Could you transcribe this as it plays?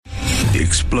the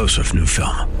explosive new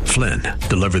film, Flynn,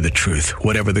 Deliver the Truth,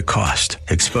 Whatever the Cost,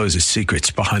 exposes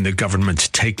secrets behind the government's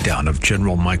takedown of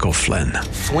General Michael Flynn.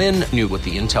 Flynn knew what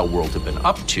the intel world had been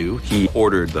up to. He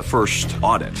ordered the first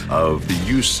audit of the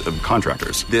use of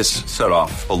contractors. This set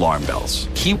off alarm bells.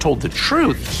 He told the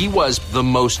truth. He was the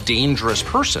most dangerous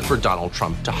person for Donald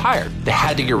Trump to hire. They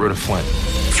had to get rid of Flynn.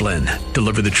 Flynn,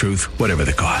 Deliver the Truth, Whatever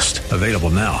the Cost. Available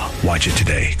now. Watch it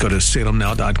today. Go to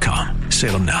salemnow.com.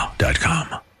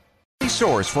 salemnow.com.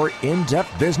 Source for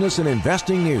in-depth business and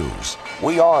investing news.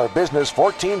 We are Business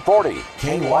 1440,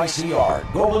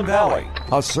 KYCR, Golden Valley,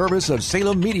 a service of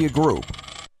Salem Media Group.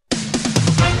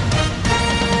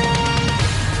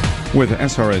 With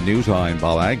SRN News, I'm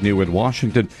Bob Agnew in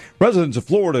Washington. Residents of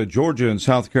Florida, Georgia, and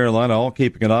South Carolina all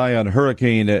keeping an eye on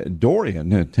Hurricane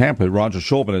Dorian. In Tampa, Roger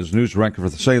Schulman is news director for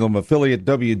the Salem affiliate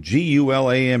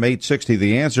WGUL AM 860.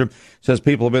 The Answer says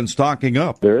people have been stocking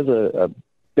up. There is a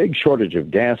big shortage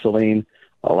of gasoline.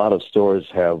 A lot of stores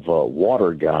have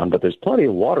water gone, but there's plenty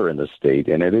of water in the state,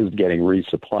 and it is getting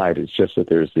resupplied. It's just that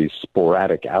there's these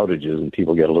sporadic outages, and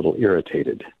people get a little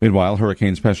irritated. Meanwhile,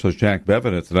 hurricane specialist Jack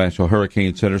Bevan at the National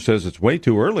Hurricane Center says it's way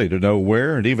too early to know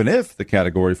where and even if the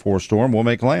Category 4 storm will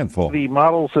make landfall. The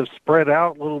models have spread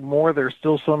out a little more. There's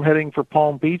still some heading for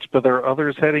Palm Beach, but there are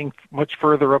others heading much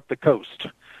further up the coast.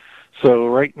 So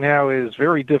right now it is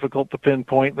very difficult to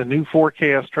pinpoint. The new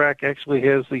forecast track actually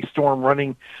has the storm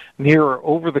running near or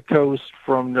over the coast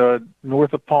from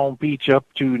north of Palm Beach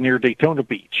up to near Daytona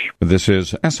Beach. This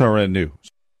is SRN News.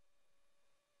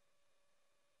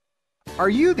 Are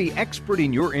you the expert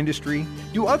in your industry?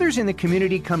 Do others in the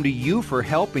community come to you for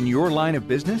help in your line of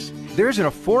business? There's an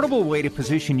affordable way to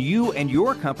position you and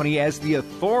your company as the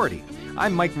authority.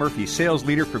 I'm Mike Murphy, sales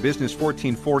leader for Business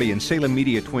 1440 in Salem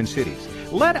Media Twin Cities.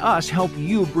 Let us help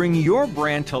you bring your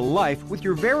brand to life with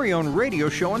your very own radio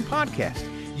show and podcast.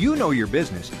 You know your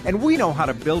business, and we know how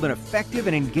to build an effective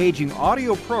and engaging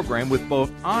audio program with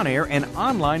both on-air and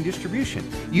online distribution.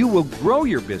 You will grow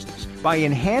your business by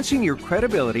enhancing your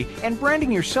credibility and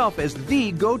branding yourself as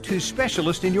the go-to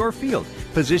specialist in your field,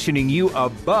 positioning you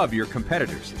above your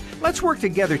competitors. Let's work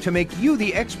together to make you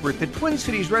the expert that Twin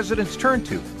Cities residents turn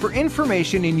to for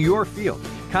information in your field.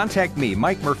 Contact me,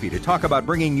 Mike Murphy, to talk about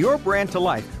bringing your brand to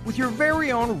life with your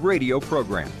very own radio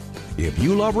program. If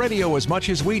you love radio as much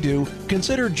as we do,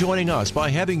 consider joining us by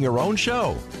having your own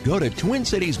show. Go to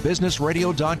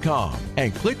TwinCitiesBusinessRadio.com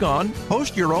and click on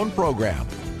Host Your Own Program.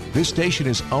 This station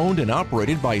is owned and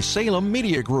operated by Salem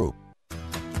Media Group.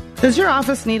 Does your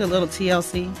office need a little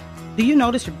TLC? Do you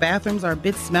notice your bathrooms are a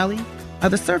bit smelly? Are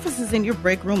the surfaces in your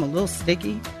break room a little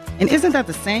sticky? And isn't that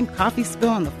the same coffee spill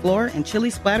on the floor and chili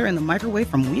splatter in the microwave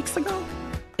from weeks ago?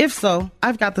 If so,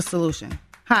 I've got the solution.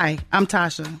 Hi, I'm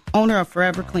Tasha, owner of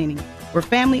Forever Cleaning. We're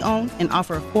family-owned and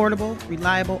offer affordable,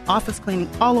 reliable office cleaning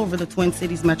all over the Twin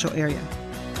Cities metro area.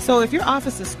 So if your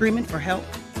office is screaming for help,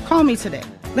 call me today.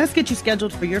 Let's get you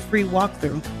scheduled for your free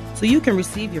walkthrough so you can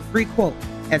receive your free quote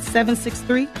at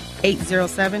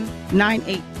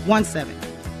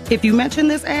 763-807-9817. If you mention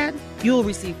this ad, you will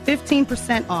receive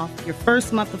 15% off your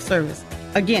first month of service.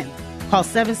 Again, call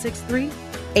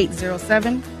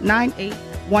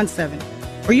 763-807-9817.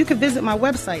 Or you can visit my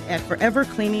website at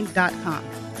forevercleaning.com.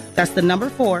 That's the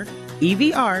number 4,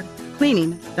 EVR,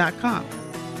 cleaning.com.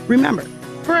 Remember,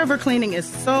 Forever Cleaning is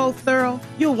so thorough,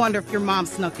 you'll wonder if your mom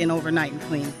snuck in overnight and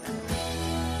cleaned.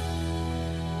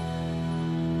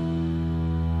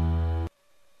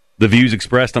 The views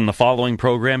expressed on the following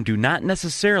program do not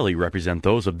necessarily represent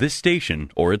those of this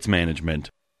station or its management.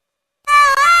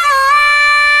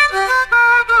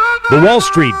 The Wall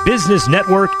Street Business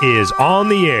Network is on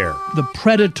the air. The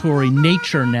predatory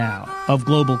nature now of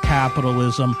global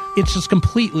capitalism, it's just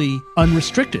completely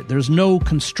unrestricted. There's no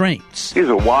constraints. It's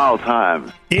a wild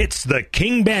time. It's the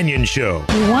King Banaian Show.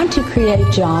 We want to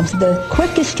create jobs. The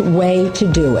quickest way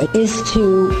to do it is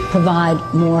to provide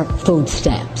more food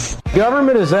stamps.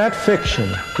 Government is that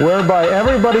fiction whereby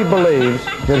everybody believes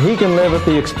that he can live at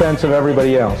the expense of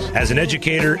everybody else. As an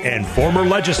educator and former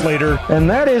legislator, and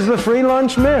that is the free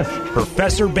lunch myth,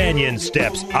 Professor Banaian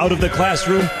steps out of the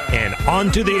classroom and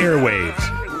onto the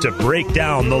airwaves to break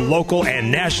down the local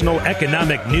and national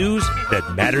economic news that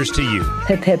matters to you.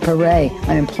 Hip hip hooray,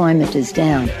 unemployment is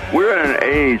down. We're in an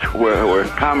age where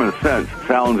common sense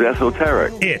sounds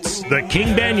esoteric. It's the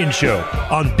King Banaian Show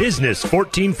on Business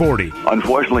 1440.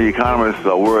 Unfortunately, economists'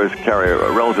 words carry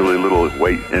a relatively little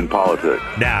weight in politics.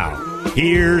 Now,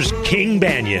 here's King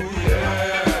Banaian.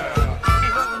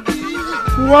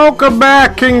 Welcome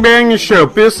back, King Banaian Show,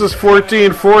 Business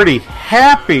 1440.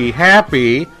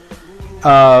 Happy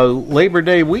Labor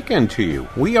Day weekend to you.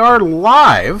 We are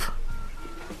live.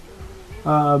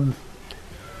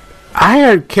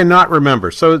 I cannot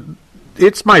remember. So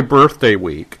it's my birthday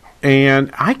week,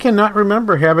 and I cannot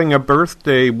remember having a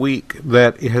birthday week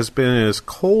that has been as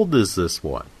cold as this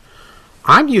one.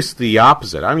 I'm used to the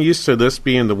opposite. I'm used to this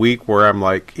being the week where I'm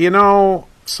like,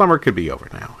 summer could be over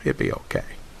now. It'd be okay.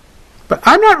 But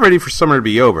I'm not ready for summer to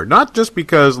be over. Not just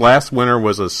because last winter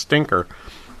was a stinker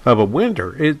of a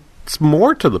winter. It's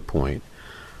more to the point.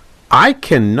 I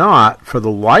cannot, for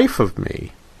the life of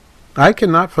me,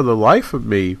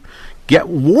 get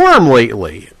warm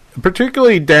lately.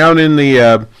 Particularly down in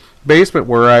the basement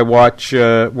where I watch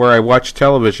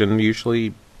television.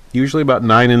 Usually about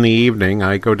 9 in the evening,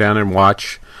 I go down and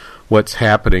watch what's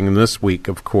happening. And this week,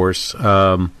 of course,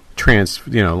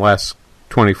 last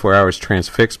 24 hours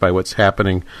transfixed by what's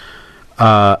happening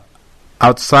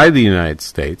outside the United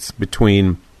States,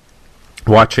 between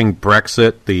watching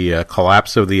Brexit, the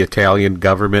collapse of the Italian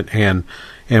government, and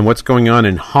what's going on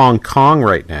in Hong Kong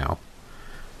right now.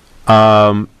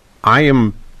 I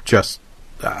am just...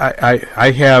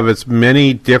 I have as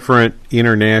many different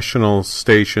international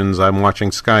stations. I'm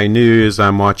watching Sky News.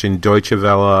 I'm watching Deutsche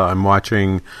Welle. I'm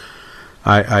watching...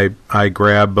 I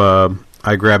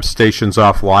grab stations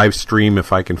off live stream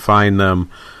if I can find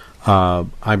them.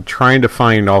 I'm trying to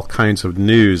find all kinds of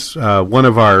news. One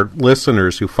of our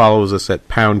listeners who follows us at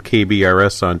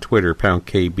 #KBRS on Twitter,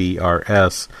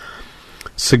 #KBRS,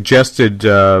 suggested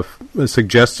a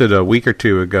week or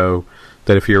two ago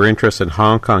that if you're interested in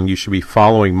Hong Kong, you should be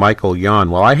following Michael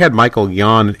Yon. Well, I had Michael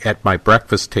Yon at my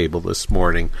breakfast table this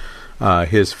morning.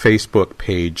 His Facebook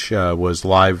page was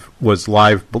live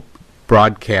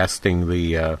broadcasting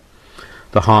the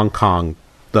Hong Kong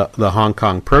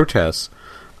protests,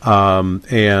 my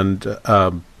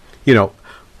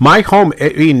home.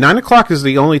 9 o'clock is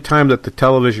the only time that the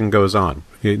television goes on.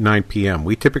 At 9 p.m.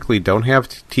 We typically don't have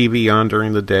TV on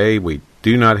during the day. We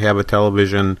do not have a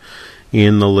television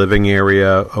in the living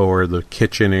area or the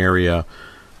kitchen area.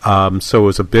 So it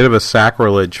was a bit of a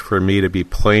sacrilege for me to be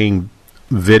playing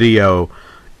video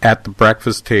at the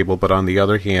breakfast table, but on the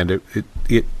other hand,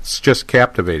 it's just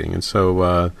captivating. And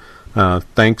so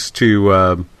thanks to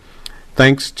our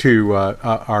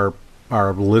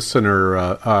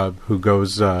listener who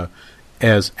goes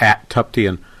as at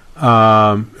Tuptian,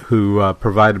 who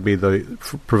provided me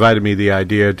the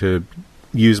idea to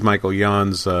use Michael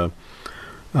Yon's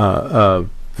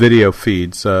video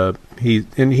feeds.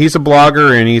 He's a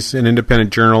blogger and he's an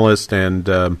independent journalist,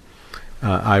 and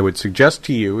I would suggest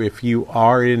to you, if you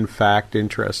are in fact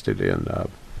interested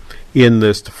in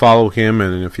this, to follow him,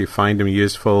 and if you find him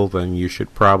useful, then you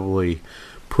should probably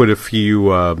put a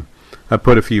few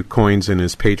coins in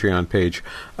his Patreon page,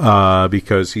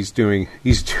 because he's doing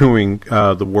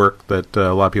the work that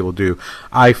a lot of people do.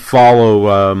 I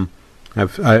follow.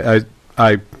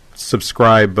 I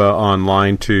subscribe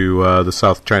online to the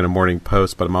South China Morning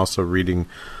Post, but I'm also reading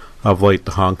of late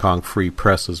the Hong Kong Free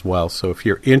Press as well. So if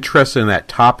you're interested in that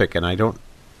topic, and I don't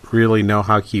really know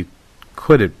how you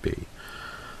could it be,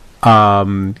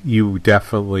 you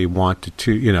definitely want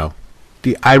to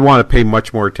I want to pay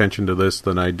much more attention to this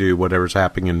than I do whatever's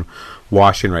happening in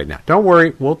Washington right now. Don't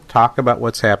worry, we'll talk about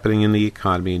what's happening in the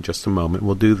economy in just a moment.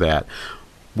 We'll do that.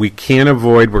 We can't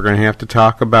avoid, we're going to have to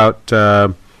talk about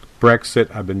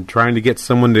Brexit. I've been trying to get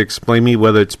someone to explain me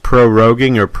whether it's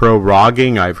proroguing or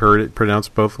proroguing. I've heard it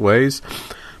pronounced both ways.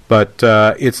 But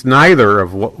it's neither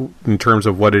of what, in terms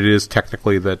of what it is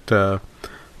technically that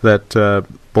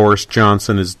Boris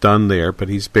Johnson has done there. But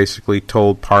he's basically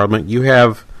told Parliament, you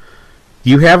have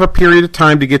a period of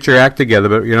time to get your act together,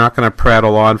 but you're not going to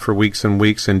prattle on for weeks and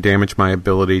weeks and damage my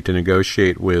ability to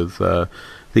negotiate with the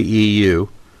EU.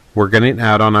 We're getting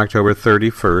out on October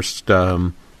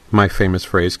 31st. My famous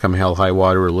phrase, come hell, high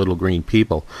water, or little green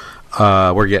people.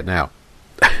 We're getting out.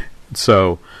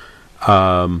 So,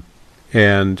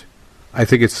 and I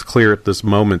think it's clear at this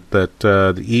moment that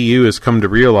the EU has come to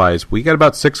realize we got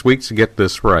about 6 weeks to get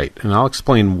this right. And I'll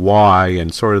explain why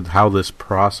and sort of how this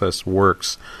process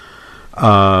works.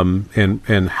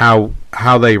 And how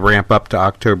they ramp up to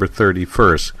October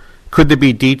 31st. Could there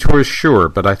be detours? Sure,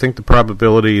 but I think the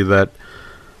probability that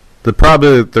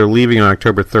they're leaving on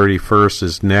October 31st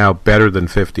is now better than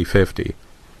 50-50.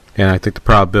 And I think the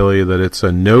probability that it's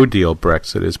a no-deal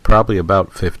Brexit is probably about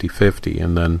 50-50.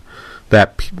 And then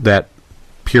that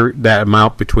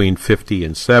amount between 50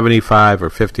 and 75 or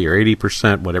 50 or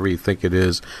 80%, whatever you think it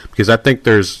is, because I think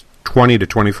there's 20 to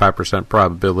 25%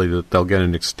 probability that they'll get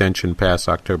an extension past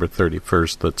October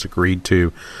 31st that's agreed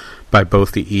to by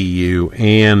both the EU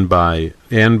and by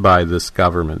this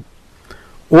government,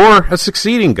 or a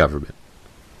succeeding government.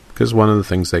 Because one of the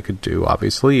things they could do,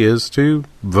 obviously, is to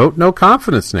vote no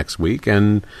confidence next week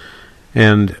and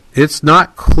it's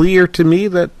not clear to me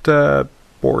that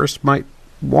Boris might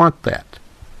want that.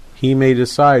 He may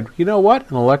decide, you know what,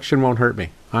 an election won't hurt me.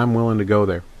 I'm willing to go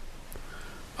there.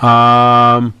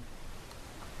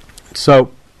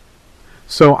 So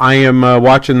I am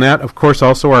watching that. Of course,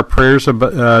 also our prayers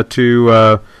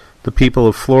to the people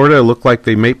of Florida. Look like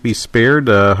they may be spared.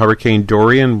 Hurricane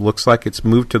Dorian looks like it's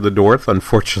moved to the north.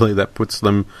 Unfortunately, that puts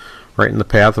them right in the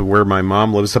path of where my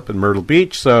mom lives up in Myrtle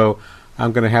Beach. So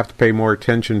I'm going to have to pay more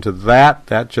attention to that.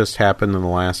 That just happened in the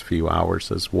last few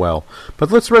hours as well.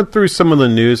 But let's run through some of the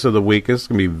news of the week. This is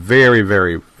going to be very,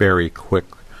 very, very quick.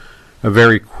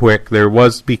 Very quick.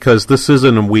 Because this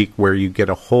isn't a week where you get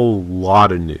a whole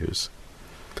lot of news.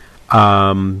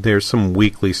 There's some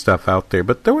weekly stuff out there.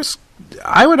 But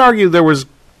I would argue there was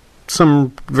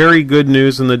some very good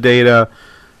news in the data.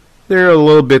 There are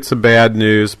little bits of bad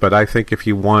news, but I think if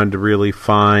you really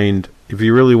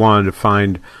wanted to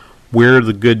find where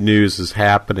the good news is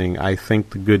happening, I think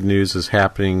the good news is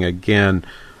happening again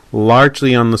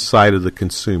largely on the side of the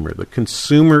consumer. The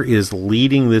consumer is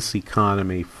leading this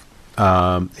economy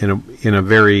in a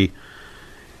very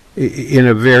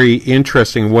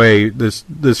interesting way.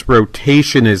 This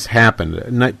rotation has happened.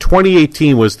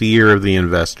 2018 was the year of the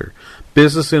investor.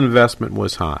 Business investment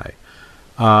was high.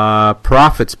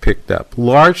 Profits picked up,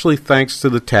 largely thanks to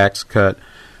the tax cut.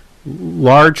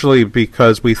 Largely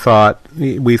because we thought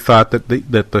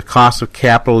that the cost of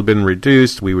capital had been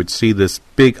reduced. We would see this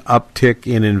big uptick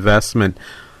in investment.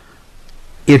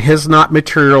 It has not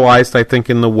materialized, I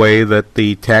think, in the way that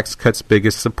the tax cut's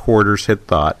biggest supporters had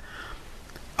thought.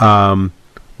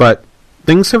 But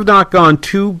things have not gone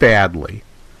too badly.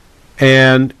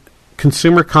 And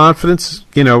consumer confidence,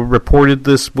 reported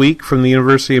this week from the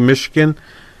University of Michigan,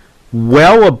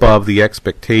 well above the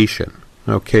expectation.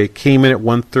 Okay, came in at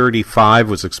 135,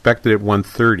 was expected at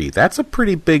 130. That's a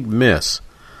pretty big miss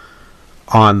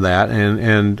on that,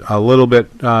 and a little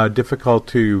bit difficult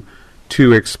to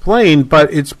explain.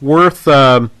 But it's worth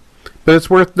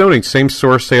noting.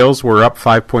 Same-store sales were up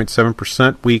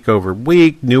 5.7% week over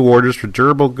week. New orders for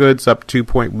durable goods up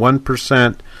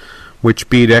 2.1%, which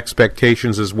beat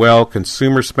expectations as well.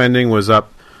 Consumer spending was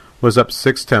up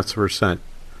 0.6%,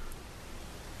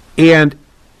 and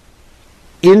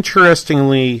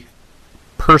interestingly,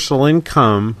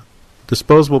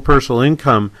 disposable personal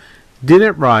income,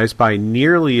 didn't rise by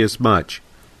nearly as much.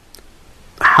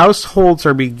 Households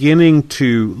are beginning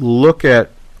to look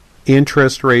at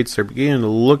interest rates. They're beginning to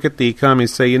look at the economy and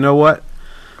say, you know what?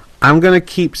 I'm going to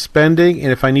keep spending,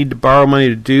 and if I need to borrow money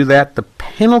to do that, the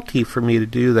penalty for me to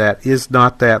do that is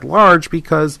not that large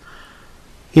because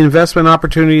investment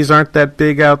opportunities aren't that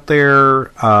big out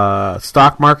there.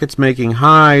 Stock market's making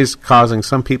highs, causing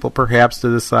some people perhaps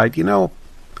to decide, I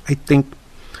think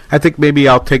maybe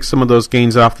I'll take some of those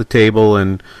gains off the table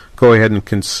and go ahead and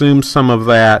consume some of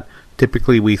that.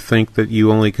 Typically, we think that you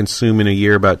only consume in a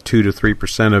year about 2 to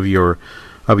 3%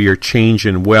 of your change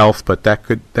in wealth, but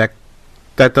that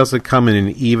doesn't come in an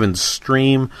even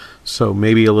stream. So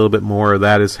maybe a little bit more of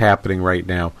that is happening right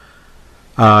now.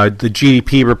 The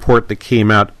GDP report that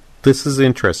came out, this is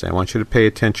interesting. I want you to pay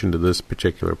attention to this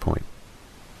particular point.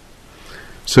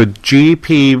 So the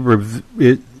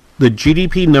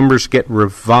GDP numbers get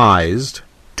revised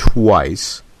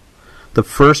twice. The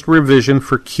first revision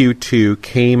for Q2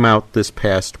 came out this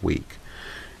past week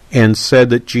and said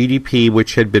that GDP,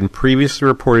 which had been previously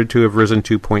reported to have risen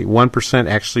 2.1%,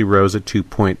 actually rose at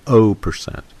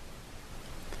 2.0%.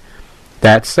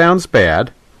 That sounds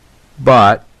bad,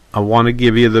 but I want to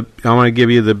give you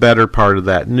the better part of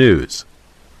that news.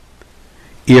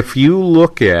 If you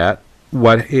look at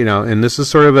what, and this is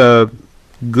sort of a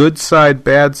good side,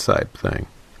 bad side thing.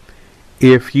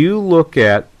 If you look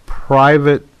at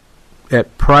private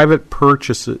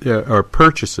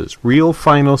purchases, real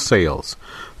final sales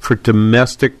for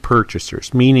domestic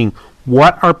purchasers, meaning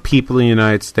what are people in the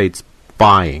United States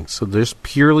buying? So this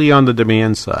purely on the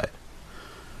demand side.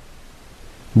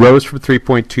 Rose from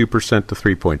 3.2% to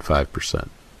 3.5%.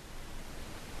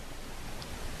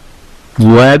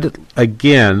 Led,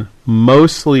 again,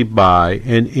 mostly by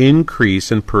an increase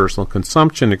in personal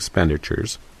consumption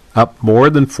expenditures, up more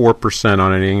than 4%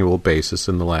 on an annual basis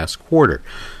in the last quarter.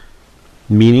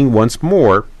 Meaning, once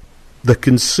more, the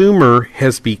consumer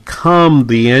has become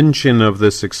the engine of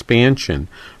this expansion,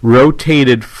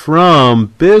 rotated from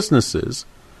businesses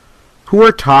who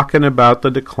are talking about the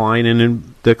decline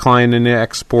in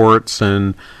exports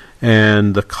and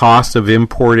the cost of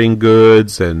importing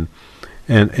goods and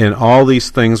all these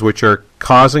things which are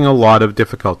causing a lot of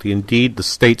difficulty. Indeed, the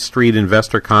State Street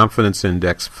Investor Confidence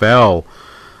Index fell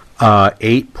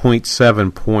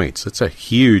 8.7 points. It's a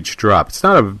huge drop. It's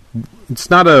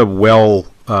not a well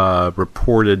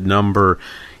reported number.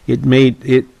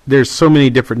 There's so many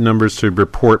different numbers to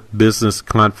report business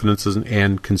confidence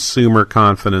and consumer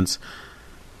confidence.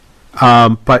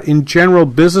 But in general,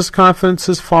 business confidence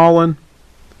has fallen.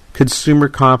 Consumer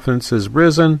confidence has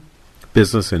risen.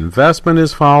 Business investment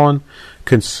has fallen.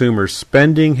 Consumer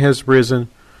spending has risen.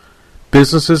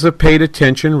 Businesses have paid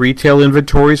attention. Retail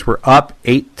inventories were up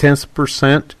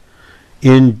 0.8%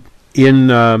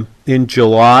 in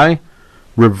July,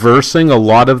 reversing a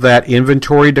lot of that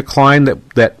inventory decline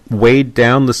that weighed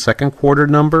down the second quarter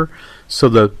number.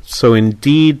 So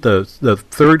indeed the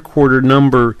third quarter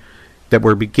number that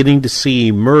we're beginning to see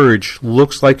emerge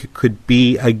looks like it could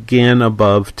be again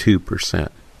above 2%.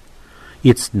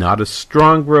 It's not a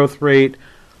strong growth rate.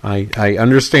 I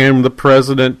understand the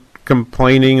president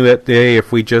complaining that, hey,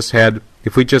 if we just had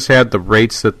the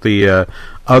rates that the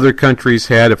other countries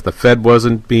had, if the Fed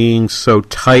wasn't being so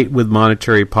tight with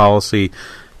monetary policy,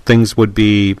 things would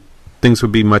be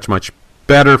much, much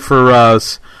better for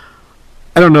us.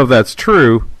 I don't know if that's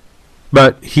true,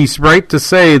 but he's right to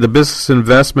say the business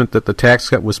investment that the tax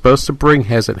cut was supposed to bring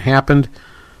hasn't happened,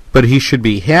 but he should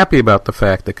be happy about the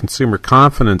fact that consumer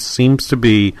confidence seems to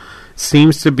be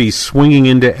swinging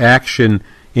into action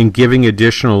and giving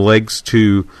additional legs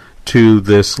to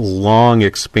this long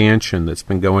expansion that's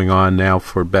been going on now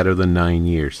for better than 9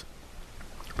 years.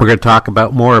 We're going to talk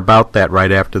more about that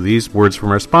right after these words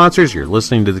from our sponsors. You're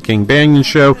listening to The King Banyan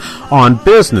Show on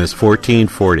Business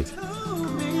 1440.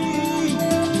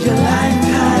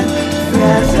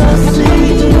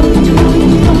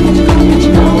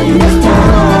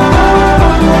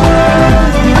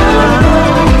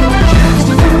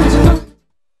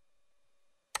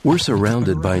 We're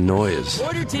surrounded by noise,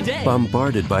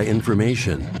 bombarded by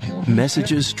information,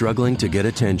 messages struggling to get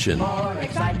attention.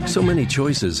 So many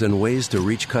choices and ways to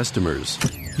reach customers.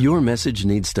 Your message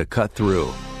needs to cut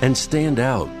through and stand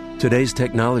out. Today's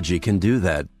technology can do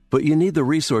that, but you need the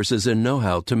resources and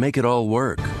know-how to make it all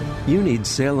work. You need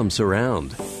Salem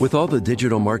Surround. With all the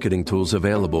digital marketing tools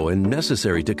available and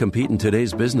necessary to compete in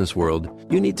today's business world,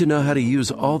 you need to know how to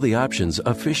use all the options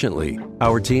efficiently.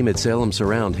 Our team at Salem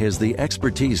Surround has the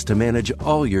expertise to manage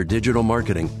all your digital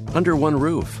marketing under one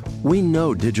roof. We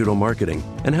know digital marketing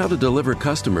and how to deliver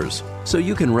customers so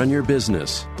you can run your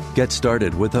business. Get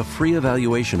started with a free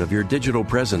evaluation of your digital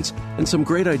presence and some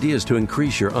great ideas to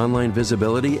increase your online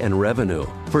visibility and revenue.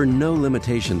 For no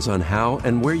limitations on how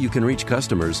and where you can reach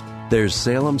customers, there's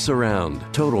Salem Surround.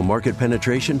 Total market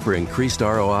penetration for increased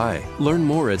ROI. Learn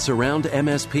more at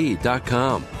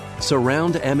surroundmsp.com.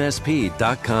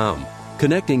 Surroundmsp.com.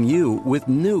 Connecting you with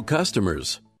new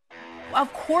customers.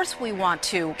 Of course we want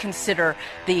to consider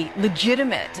the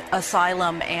legitimate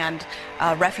asylum and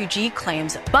refugee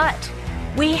claims, but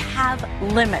we have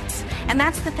limits. And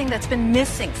that's the thing that's been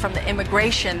missing from the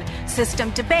immigration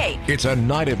system debate. It's a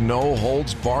night of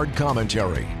no-holds-barred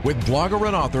commentary with blogger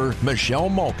and author Michelle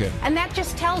Malkin. And that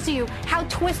just tells you how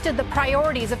twisted the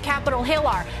priorities of Capitol Hill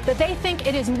are, that they think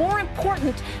it is more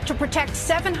important to protect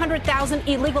 700,000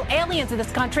 illegal aliens in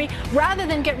this country rather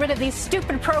than get rid of these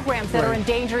stupid programs that are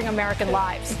endangering American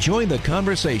lives. Join the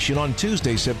conversation on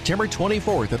Tuesday, September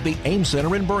 24th at the Ames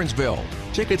Center in Burnsville.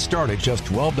 Tickets start at just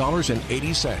 $12.80.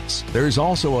 There's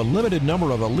also a limited number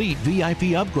of elite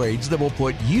VIP upgrades that will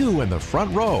put you in the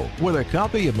front row with a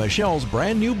copy of Michelle's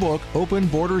brand new book, Open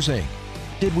Borders, Inc.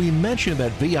 Did we mention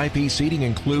that VIP seating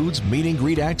includes meet and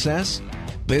greet access?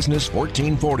 Business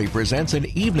 1440 presents an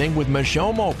evening with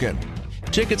Michelle Malkin.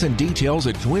 Tickets and details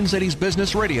at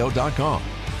TwinCitiesBusinessRadio.com.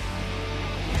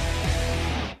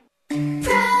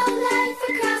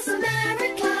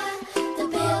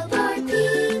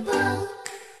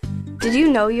 Did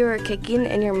you know you were kicking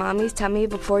in your mommy's tummy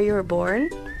before you were born?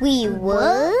 We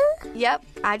what? Yep,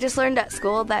 I just learned at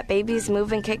school that babies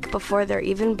move and kick before they're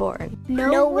even born.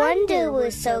 No wonder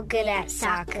we're so good at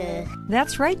soccer.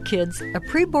 That's right, kids. A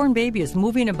preborn baby is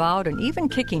moving about and even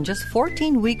kicking just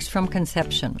 14 weeks from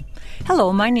conception.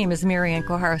 Hello, my name is Marianne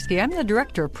Koharski. I'm the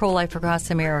director of Pro-Life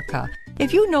Across America.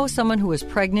 If you know someone who is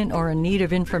pregnant or in need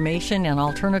of information and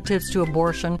alternatives to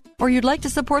abortion, or you'd like to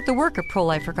support the work of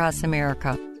Pro-Life Across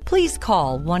America, please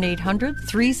call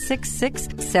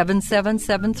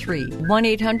 1-800-366-7773,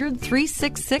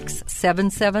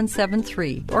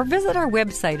 1-800-366-7773, or visit our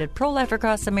website at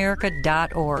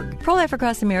prolifeacrossamerica.org. Pro-Life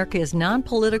Across America is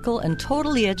non-political and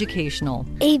totally educational.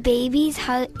 A baby's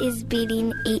heart is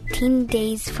beating 18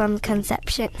 days from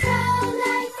conception.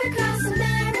 Pro-Life Across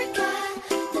America,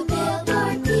 the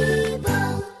Billboard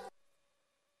people.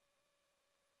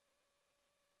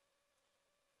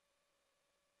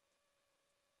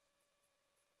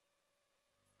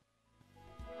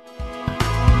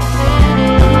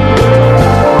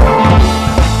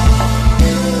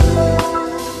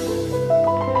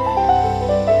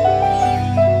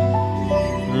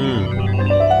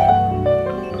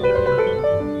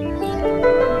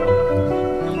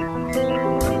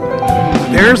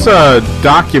 There's a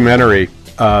documentary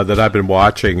that I've been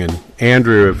watching, and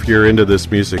Andrew, if you're into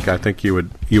this music, I think you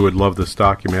would love this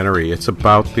documentary. It's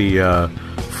about the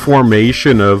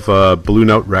formation of Blue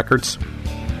Note Records.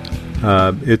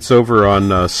 It's over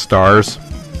on Stars.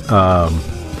 I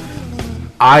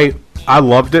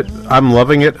loved it. I'm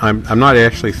loving it. I'm not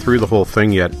actually through the whole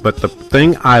thing yet, but the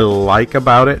thing I like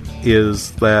about it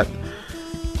is that,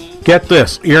 get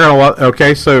this, you're gonna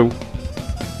okay, so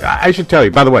I should tell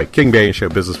you, by the way, King Banyan Show,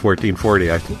 Business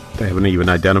 1440, I haven't even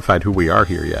identified who we are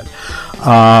here yet.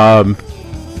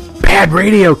 Bad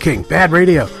radio, King, bad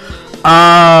radio.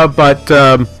 But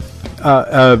the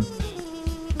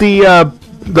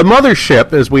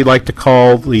mothership, as we like to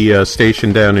call the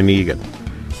station down in Egan,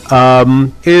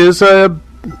 is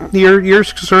your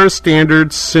sort of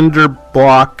standard cinder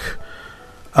block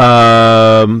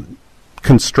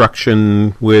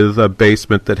construction with a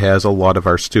basement that has a lot of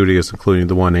our studios, including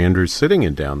the one Andrew's sitting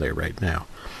in down there right now.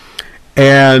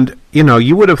 And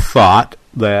you would have thought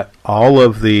that all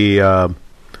of that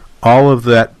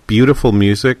beautiful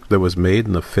music that was made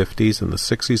in the 50s and the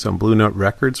 60s on Blue Note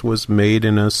Records was made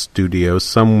in a studio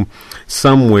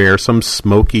somewhere, some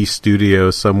smoky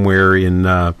studio somewhere in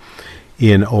I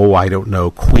don't know,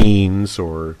 Queens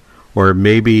or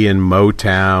maybe in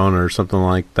Motown or something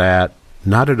like that.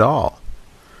 Not at all.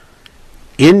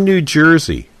 In New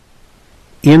Jersey,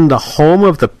 in the home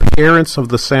of the parents of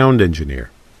the sound engineer,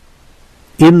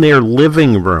 in their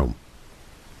living room.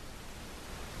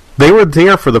 They were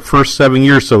there for the first 7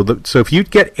 years. So if you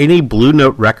get any Blue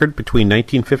Note record between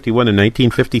 1951 and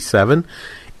 1957,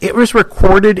 it was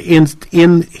recorded in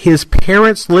his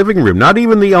parents' living room. Not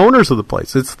even the owners of the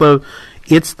place. It's the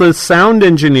sound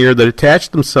engineer that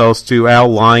attached themselves to Al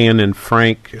Lyon and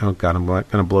Frank. Oh God, I'm going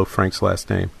to blow Frank's last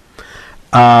name.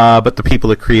 But the people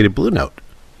that created Blue Note,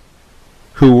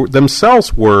 who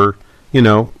themselves were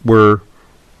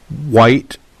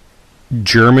white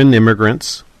German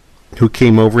immigrants who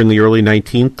came over in the early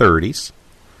 1930s,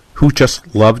 who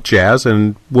just loved jazz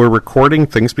and were recording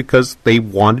things because they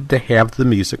wanted to have the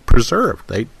music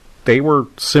preserved. They were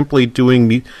simply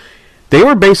they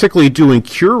were basically doing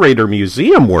curator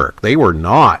museum work. They were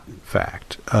not, in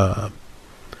fact, out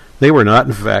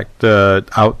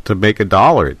to make a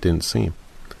dollar. It didn't seem.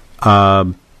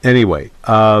 Anyway,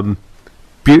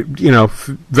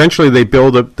 eventually they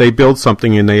build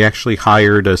something, and they actually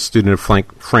hired a student of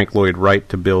Frank Lloyd Wright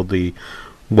to build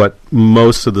what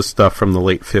most of the stuff from the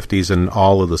late 50s and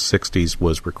all of the 60s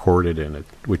was recorded in it,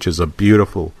 which is a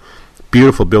beautiful,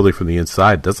 beautiful building from the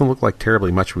inside. It doesn't look like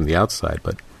terribly much from the outside,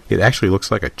 but it actually looks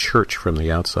like a church from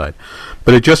the outside.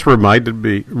 But it just reminded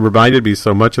me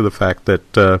so much of the fact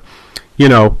that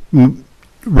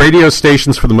radio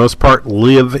stations, for the most part,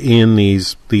 live in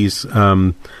these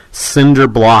cinder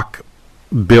block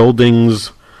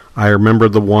buildings. I remember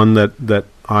the one that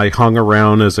I hung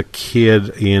around as a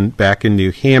kid back in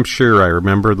New Hampshire. I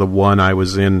remember the one I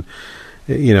was in,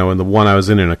 and the one I was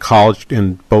in a college,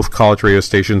 in both college radio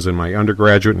stations in my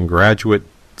undergraduate and graduate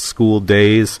school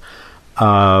days.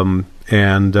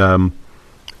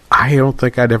 I don't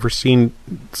think I'd ever seen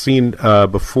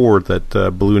before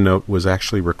that Blue Note was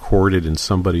actually recorded in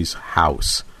somebody's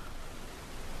house,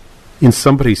 in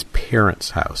somebody's parents'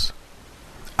 house.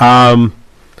 I'm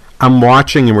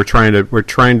watching, and we're trying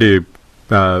to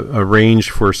arrange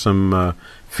for some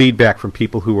feedback from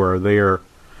people who are there.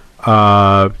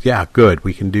 Yeah, good.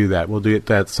 We can do that. We'll do it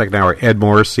that second hour. Ed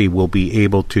Morrissey will be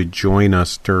able to join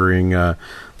us during the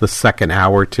second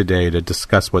hour today to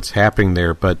discuss what's happening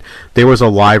there. But there was a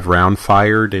live round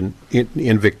fired in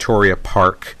Victoria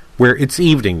Park, where it's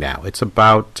evening now. It's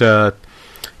about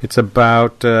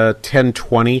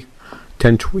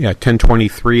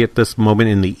 10:23 at this moment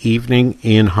in the evening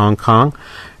in Hong Kong,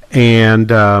 and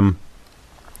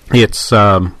things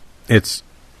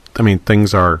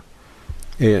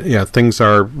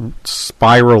are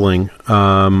spiraling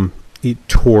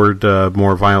toward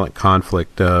more violent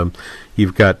conflict.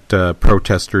 You've got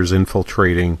protesters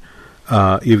infiltrating.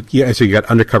 So you got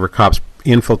undercover cops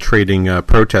infiltrating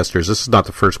protesters. This is not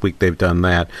the first week they've done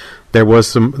that. There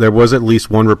was at least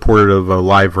one reported of a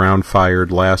live round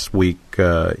fired last week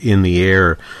in the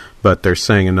air, but they're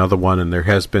saying another one, and there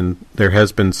has been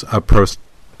a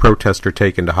protester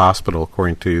taken to hospital,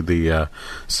 according to the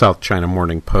South China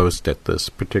Morning Post at this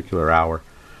particular hour.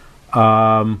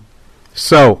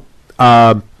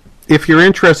 If you're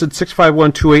interested,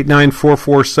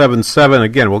 651-289-4477.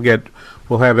 Again,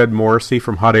 we'll have Ed Morrissey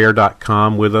from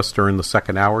hotair.com with us during the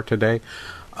second hour today.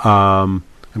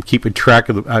 I'm keeping track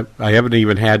of I haven't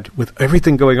even had, with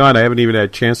everything going on, I haven't even had a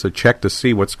chance to check to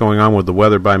see what's going on with the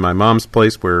weather by my mom's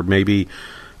place, where maybe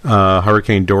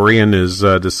Hurricane Dorian has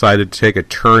decided to take a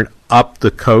turn up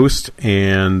the coast,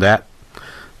 and that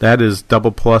is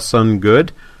double plus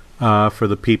ungood for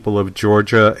the people of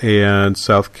Georgia and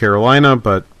South Carolina,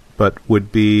 but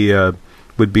would be a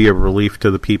relief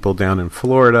to the people down in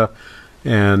Florida,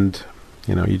 and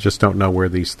you just don't know where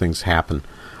these things happen.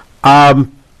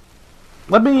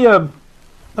 Let me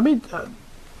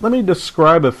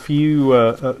describe a few.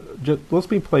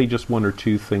 Let me play just one or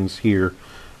two things here.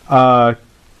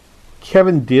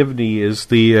 Kevin Divney is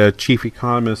the chief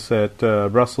economist at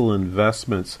Russell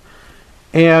Investments,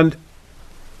 and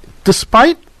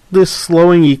despite this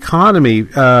slowing economy,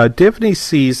 Divney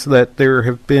sees that there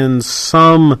have been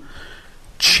some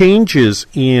changes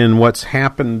in what's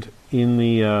happened in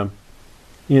the.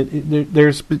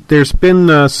 There's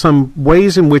been some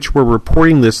ways in which we're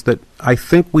reporting this that I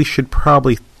think we should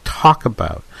probably talk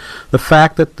about. The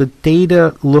fact that the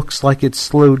data looks like it's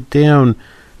slowed down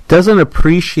doesn't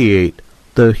appreciate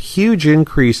the huge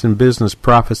increase in business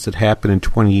profits that happened in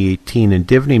 2018, and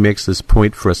Divney makes this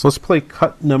point for us. Let's play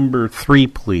cut number 3,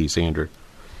 please, Andrew.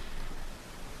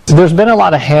 There's been a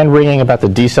lot of hand-wringing about the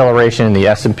deceleration in the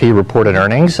S&P reported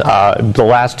earnings. The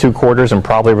last 2 quarters, and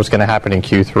probably what's going to happen in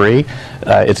Q3,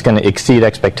 it's going to exceed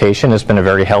expectation. It's been a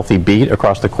very healthy beat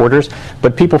across the quarters.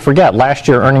 But people forget, last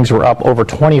year earnings were up over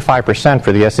 25%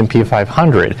 for the S&P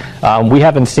 500. We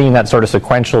haven't seen that sort of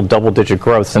sequential double-digit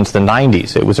growth since the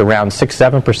 90s. It was around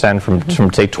 6-7% from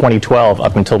say, 2012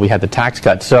 up until we had the tax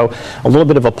cut. So a little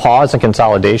bit of a pause and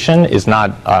consolidation is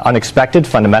not unexpected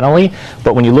fundamentally.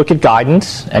 But when you look at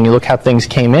guidance and you look how things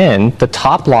came in, the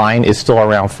top line is still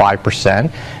around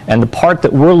 5%. And the part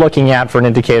that we're looking at for an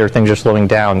indicator things are slowing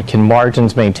down, can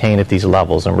margins maintain at these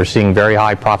levels? And we're seeing very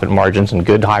high profit margins and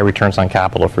good high returns on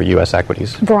capital for U.S.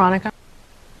 equities. Veronica?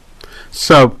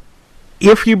 So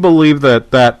if you believe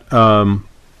that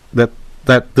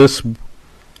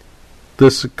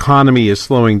this economy is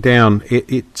slowing down,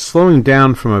 it's slowing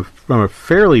down from a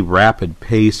fairly rapid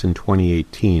pace in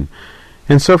 2018.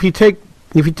 And so if you take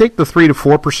the 3 to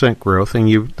 4% growth and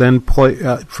you then play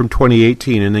from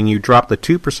 2018, and then you drop the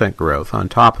 2% growth on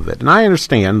top of it, and I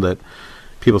understand that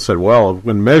people said, well,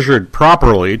 when measured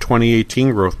properly,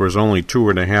 2018 growth was only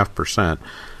 2.5%.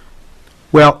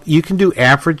 Well, you can do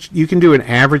average. You can do an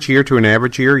average year to an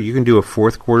average year. You can do a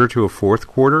fourth quarter to a fourth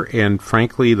quarter, and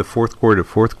frankly, the fourth quarter to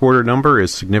fourth quarter number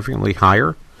is significantly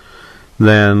higher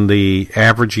than the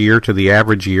average year to the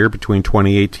average year between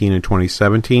 2018 and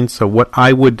 2017. So what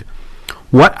I would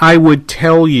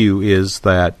tell you is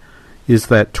that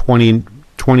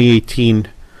 2018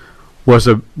 was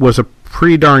a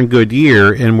pretty darn good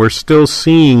year, and we're still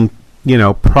seeing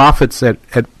profits at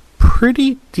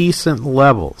pretty decent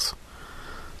levels.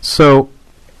 So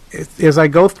as I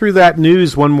go through that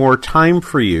news one more time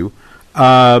for you,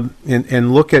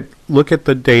 and look at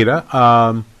the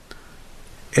data,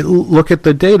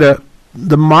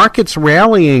 the market's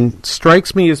rallying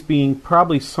strikes me as being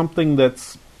probably something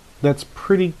that's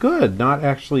pretty good, not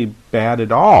actually bad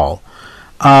at all.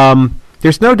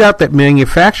 There's no doubt that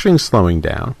manufacturing's slowing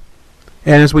down.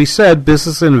 And as we said,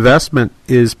 business investment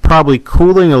is probably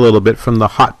cooling a little bit from the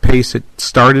hot pace it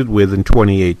started with in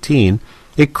 2018.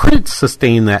 It couldn't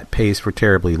sustain that pace for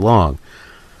terribly long.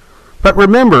 But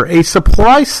remember, a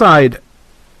supply side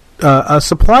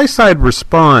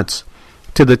response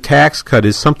to the tax cut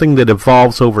is something that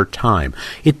evolves over time.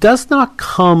 It does not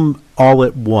come all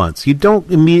at once. You don't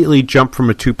immediately jump from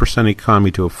a 2% economy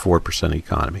to a 4%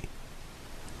 economy.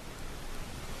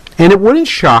 And it wouldn't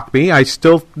shock me. I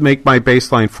still make my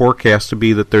baseline forecast to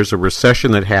be that there's a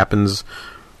recession that happens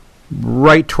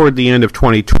right toward the end of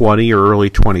 2020 or early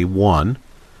 21.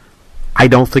 I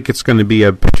don't think it's going to be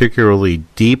a particularly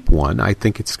deep one. I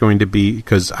think it's going to be,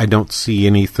 because I don't see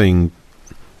the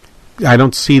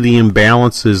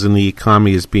imbalances in the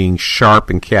economy as being sharp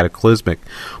and cataclysmic,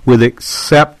 with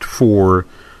except for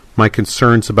my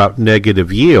concerns about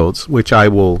negative yields, which I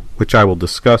will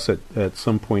discuss at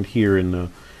some point here in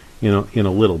a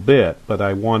little bit. But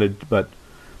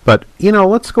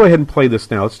let's go ahead and play this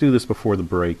now. Let's do this before the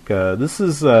break. This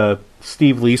is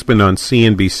Steve Leisman on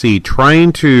CNBC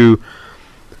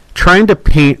trying to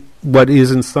paint what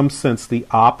is in some sense the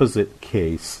opposite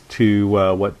case to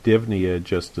what Divney had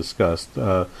just discussed.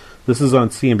 This is on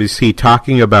CNBC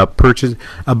talking about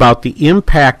the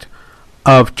impact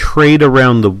of trade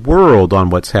around the world on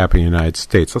what's happening in the United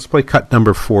States. Let's play cut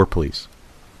number 4, please.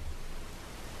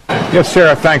 Yes,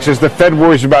 Sarah, thanks. As the Fed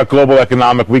worries about global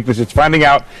economic weakness, it's finding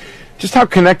out just how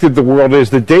connected the world is.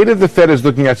 The data the Fed is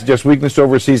looking at suggests weakness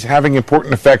overseas having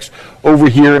important effects over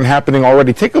here and happening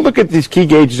already. Take a look at these key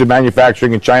gauges of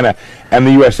manufacturing in China and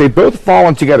the U.S. They've both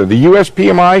fallen together. The U.S.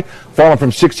 PMI fallen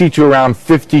from 60 to around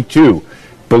 52.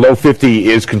 Below 50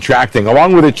 is contracting.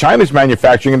 Along with it, China's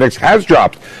manufacturing index has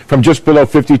dropped from just below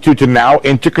 52 to now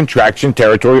into contraction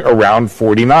territory around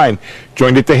 49.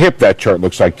 Joined at the hip, that chart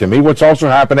looks like to me. What's also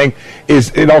happening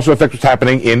is it also affects what's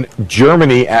happening in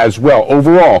Germany as well.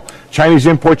 Overall, Chinese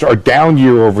imports are down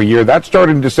year over year. That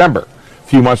started in December. A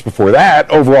few months before that,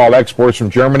 overall exports from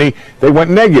Germany, they went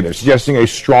negative, suggesting a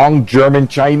strong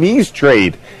German-Chinese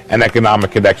trade and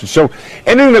economic connection. So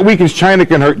anything that weakens China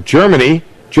can hurt Germany.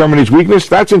 Germany's weakness,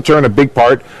 that's in turn a big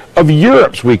part of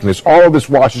Europe's weakness. All of this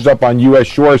washes up on U.S.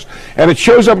 shores, and it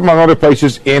shows up, among other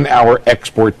places, in our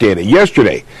export data.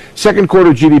 Yesterday, second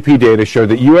quarter GDP data showed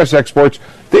that U.S. exports,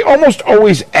 they almost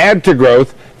always add to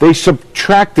growth. They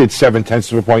subtracted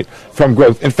 0.7 of a point from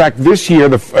growth. In fact, this year,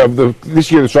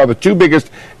 this year saw the two biggest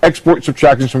export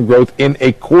subtractions from growth in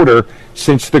a quarter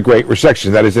since the Great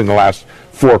Recession. That is in the last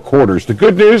 4 quarters. The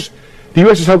good news, the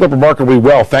U.S. has held up remarkably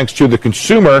well thanks to the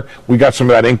consumer. We got some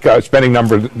of that spending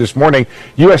number this morning.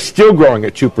 U.S. still growing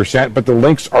at 2%, but the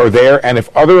links are there. And if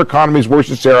other economies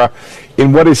worsen, Sarah,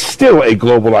 in what is still a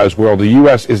globalized world, the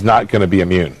U.S. is not going to be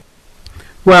immune.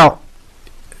 Well,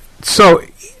 so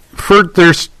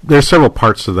there's several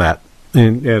parts to that,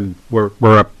 and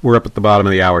we're up at the bottom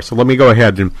of the hour. So let me go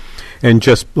ahead and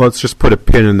let's just put a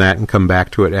pin in that and come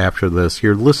back to it after this.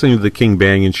 You're listening to the King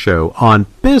Banaian Show on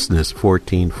Business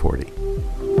 1440.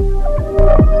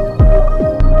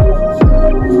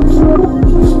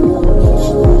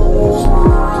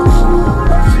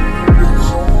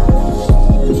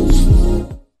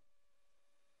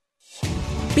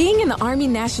 Being in the Army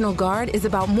National Guard is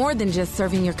about more than just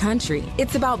serving your country.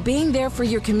 It's about being there for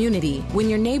your community when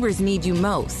your neighbors need you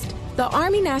most. The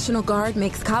Army National Guard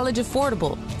makes college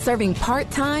affordable. Serving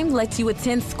part-time lets you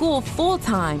attend school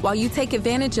full-time while you take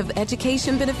advantage of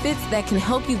education benefits that can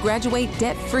help you graduate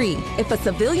debt-free. If a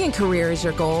civilian career is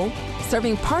your goal,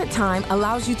 serving part-time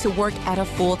allows you to work at a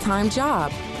full-time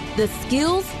job. The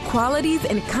skills, qualities,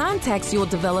 and contacts you'll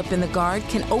develop in the Guard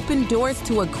can open doors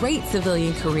to a great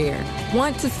civilian career.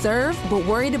 Want to serve but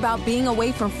worried about being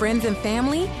away from friends and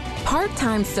family?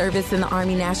 Part-time service in the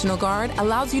Army National Guard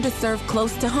allows you to serve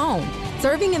close to home.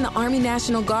 Serving in the Army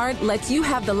National Guard lets you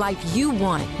have the life you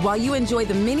want while you enjoy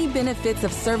the many benefits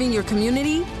of serving your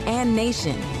community and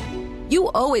nation. You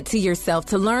owe it to yourself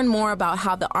to learn more about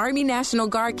how the Army National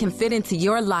Guard can fit into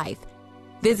your life.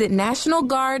 Visit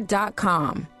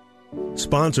NationalGuard.com.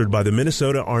 Sponsored by the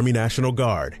Minnesota Army National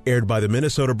Guard. Aired by the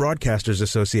Minnesota Broadcasters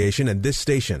Association and this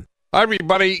station. Hi,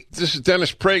 everybody. This is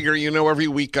Dennis Prager. You know, every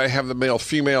week I have the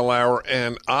male-female hour,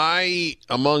 and I,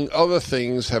 among other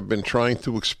things, have been trying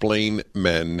to explain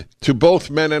men to both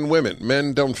men and women.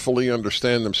 Men don't fully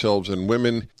understand themselves, and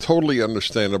women, totally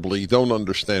understandably, don't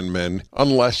understand men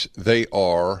unless they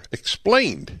are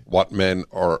explained what men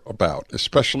are about,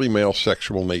 especially male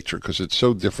sexual nature, because it's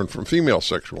so different from female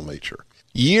sexual nature.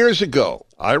 Years ago,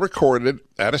 I recorded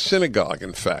at a synagogue,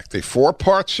 in fact, a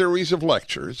 4-part series of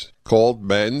lectures called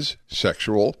Men's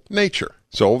Sexual Nature.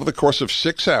 So over the course of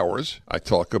 6 hours, I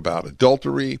talk about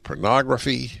adultery,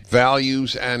 pornography,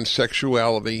 values, and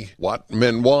sexuality, what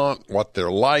men want, what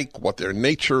they're like, what their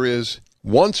nature is.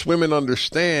 Once women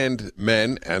understand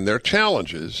men and their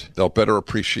challenges, they'll better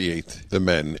appreciate the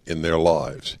men in their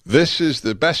lives. This is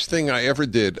the best thing I ever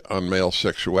did on male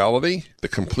sexuality. The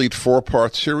complete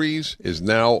 4-part series is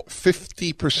now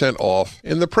 50% off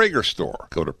in the Prager store.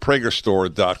 Go to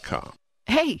pragerstore.com.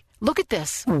 Hey, look at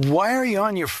this. Why are you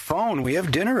on your phone? We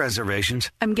have dinner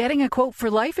reservations. I'm getting a quote for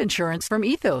life insurance from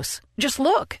Ethos. Just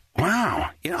look. Wow.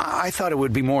 I thought it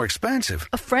would be more expensive.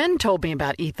 A friend told me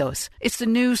about Ethos. It's the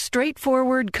new,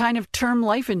 straightforward kind of term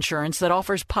life insurance that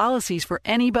offers policies for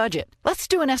any budget. Let's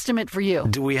do an estimate for you.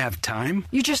 Do we have time?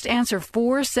 You just answer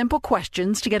 4 simple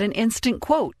questions to get an instant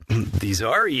quote. These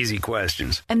are easy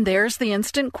questions. And there's the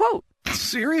instant quote.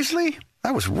 Seriously?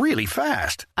 That was really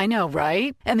fast. I know,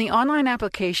 right? And the online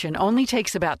application only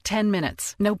takes about 10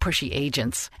 minutes. No pushy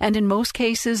agents. And in most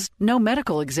cases, no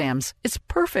medical exams. It's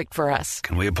perfect for us.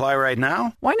 Can we apply right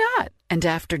now? Why not? And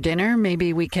after dinner,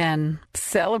 maybe we can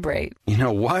celebrate. You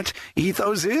know what?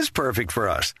 Ethos is perfect for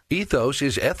us. Ethos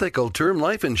is ethical term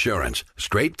life insurance.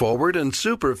 Straightforward and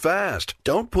super fast.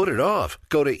 Don't put it off.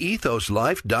 Go to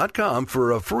ethoslife.com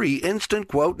for a free instant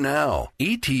quote now.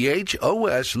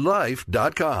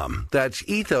 ETHOSlife.com. That's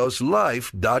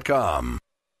ethoslife.com.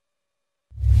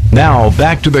 Now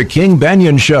back to the King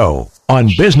Banaian Show on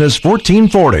Business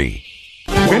 1440.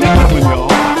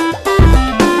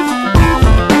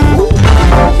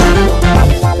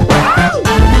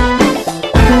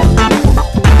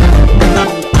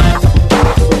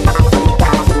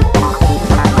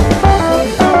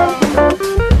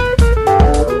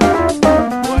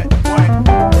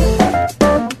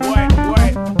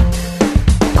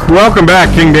 Welcome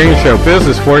back, King Dane Show,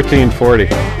 Business 1440.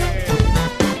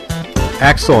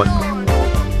 Excellent.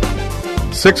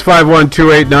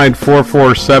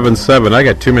 651-289-4477. I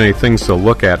got too many things to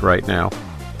look at right now.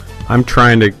 I'm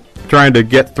trying to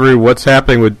get through what's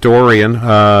happening with Dorian.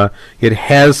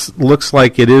 It looks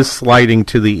like it is sliding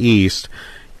to the east.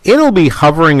 It'll be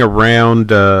hovering around.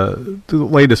 The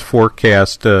latest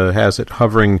forecast has it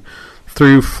hovering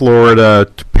through Florida,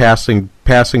 passing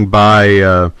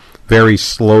by very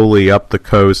slowly up the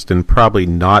coast, and probably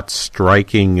not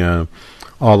striking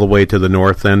all the way to the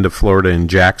north end of Florida in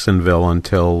Jacksonville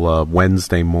until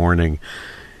Wednesday morning.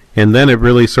 And then it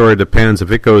really sort of depends. If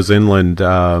it goes inland,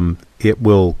 it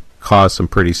will cause some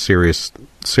pretty serious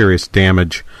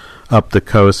damage up the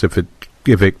coast. If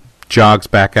it jogs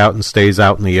back out and stays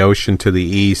out in the ocean to the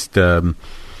east,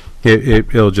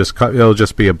 it'll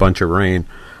just be a bunch of rain.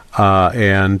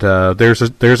 And there's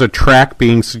a track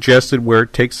being suggested where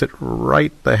it takes it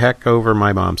right the heck over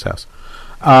my mom's house.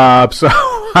 So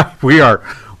we are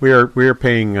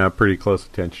paying pretty close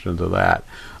attention to that.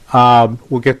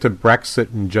 We'll get to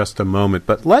Brexit in just a moment,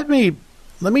 but let me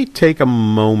take a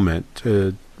moment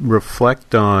to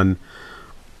reflect on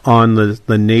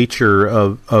the nature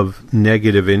of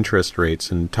negative interest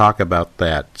rates and talk about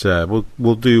that.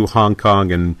 We'll do Hong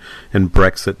Kong and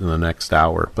Brexit in the next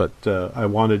hour, but I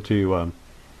wanted to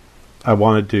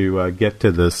get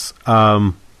to this.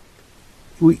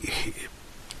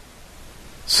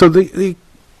 So the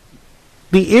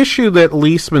issue that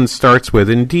Leisman starts with,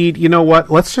 indeed, you know what?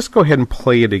 Let's just go ahead and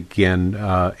play it again,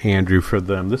 Andrew, for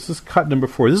them. This is cut number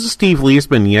 4. This is Steve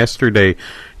Leisman yesterday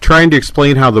trying to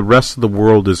explain how the rest of the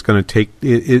world is going to take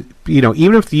it.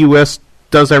 Even if the U.S.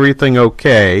 does everything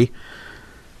okay,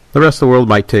 the rest of the world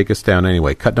might take us down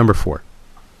anyway. Cut number 4.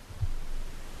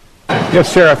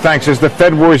 Yes, Sarah, thanks. As the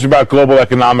Fed worries about global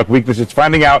economic weakness, it's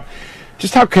finding out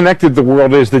just how connected the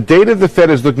world is. The data the Fed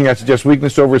is looking at suggests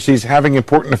weakness overseas having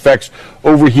important effects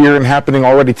over here and happening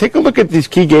already. Take a look at these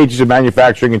key gauges of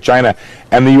manufacturing in China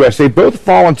and the U.S. They both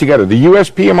fallen together. The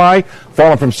U.S. PMI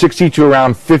fallen from 60 to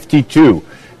around 52.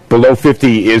 Below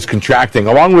 50 is contracting.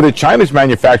 Along with it, China's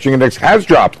manufacturing index has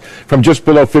dropped from just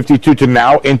below 52 to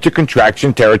now into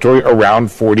contraction territory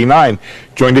around 49.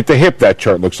 Joined at the hip, that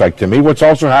chart looks like to me. What's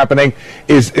also happening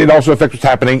is it also affects what's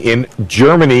happening in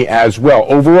Germany as well.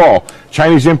 Overall,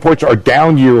 Chinese imports are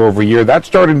down year over year. That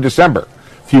started in December.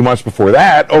 A few months before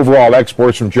that, overall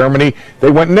exports from Germany,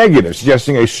 they went negative,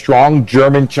 suggesting a strong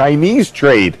German-Chinese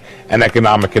trade and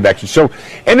economic connection. So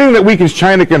anything that weakens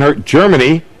China can hurt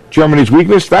Germany. Germany's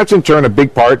weakness, that's in turn a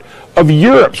big part of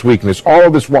Europe's weakness. All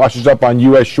of this washes up on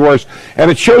U.S. shores,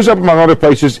 and it shows up, among other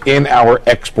places, in our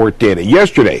export data.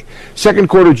 Yesterday, second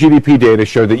quarter GDP data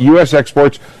showed that U.S.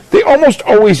 exports, they almost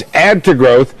always add to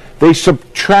growth. They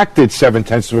subtracted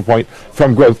 0.7 of a point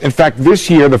from growth. In fact, this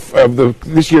year, they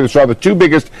saw the two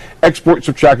biggest export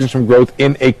subtractions from growth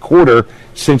in a quarter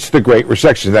since the Great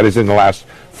Recession. That is in the last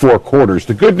 4 quarters.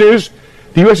 The good news,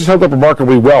 the U.S. has held up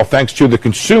remarkably well thanks to the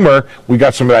consumer. We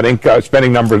got some of that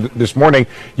spending number this morning.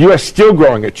 U.S. still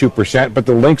growing at 2%, but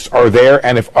the links are there.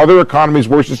 And if other economies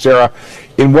worsen, Sarah,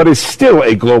 in what is still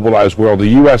a globalized world, the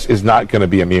U.S. is not going to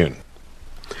be immune.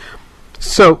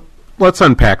 So let's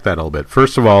unpack that a little bit.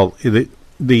 First of all, the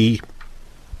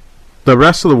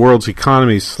rest of the world's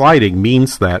economy sliding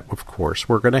means that, of course,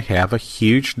 we're going to have a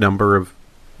huge number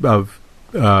of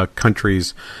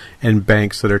countries and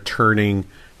banks that are turning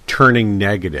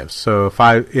negative. So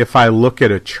if I look at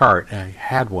a chart, and I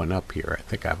had one up here, I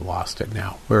think I've lost it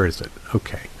now. Where is it?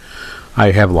 Okay,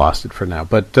 I have lost it for now.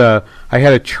 But I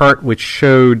had a chart which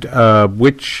showed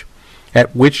which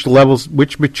levels,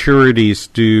 which maturities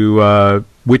do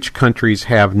which countries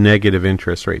have negative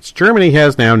interest rates. Germany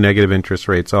has now negative interest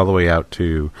rates all the way out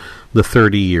to the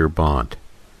 30-year bond.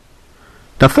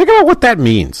 Now think about what that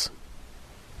means.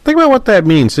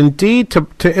 Indeed,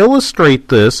 to illustrate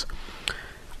this,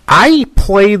 I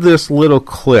play this little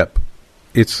clip.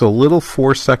 It's a little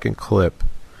 4-second clip.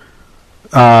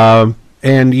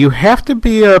 And you have to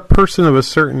be a person of a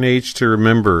certain age to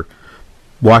remember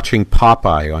watching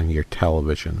Popeye on your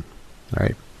television,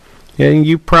 right? And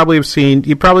you probably can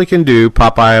do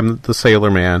Popeye, I'm the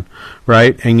Sailor Man,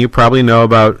 right? And you probably know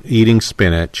about eating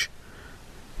spinach.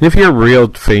 And if you're a real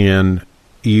fan,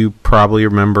 you probably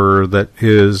remember that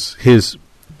the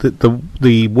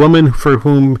woman for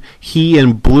whom he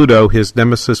and Bluto, his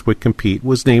nemesis, would compete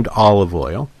was named Olive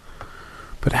Oil.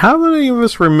 But how many of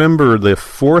us remember the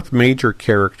 4th major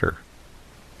character?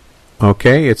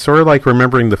 Okay, it's sort of like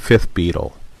remembering the 5th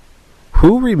Beatle.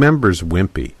 Who remembers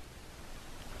Wimpy?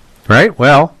 Right?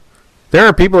 Well, there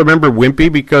are people who remember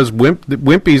Wimpy because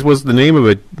Wimpy's was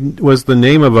the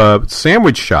name of a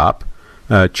sandwich shop,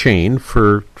 chain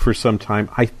for some time.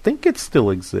 I think it still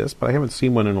exists, but I haven't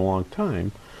seen one in a long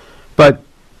time. But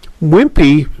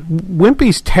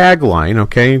Wimpy's tagline,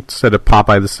 okay, instead of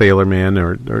Popeye the Sailor Man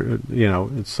or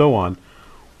and so on,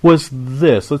 was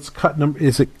this. Let's cut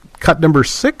is it cut number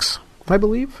 6, I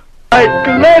believe? I'd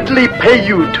gladly pay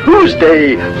you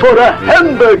Tuesday for a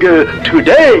hamburger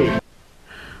today.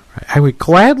 I would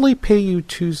gladly pay you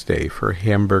Tuesday for a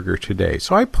hamburger today.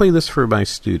 So I play this for my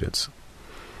students.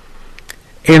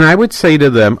 And I would say to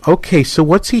them, okay, so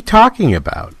what's he talking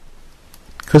about?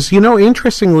 Because,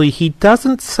 interestingly, he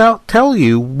doesn't tell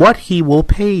you what he will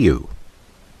pay you.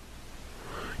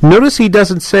 Notice he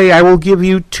doesn't say, I will give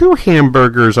you 2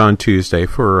 hamburgers on Tuesday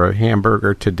for a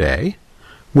hamburger today,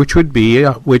 which would be,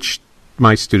 which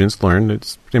my students learn,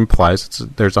 it implies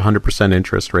there's a 100%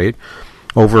 interest rate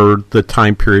over the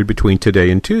time period between today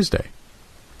and Tuesday,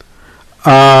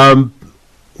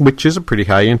 which is a pretty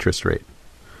high interest rate.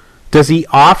 Does he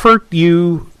offer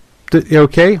you,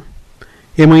 okay?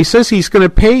 And when he says he's going to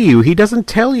pay you, he doesn't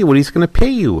tell you what he's going to pay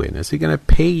you in. Is he going to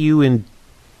pay you in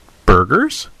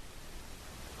burgers?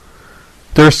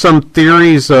 There are some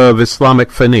theories of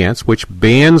Islamic finance which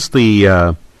bans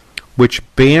the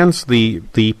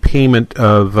payment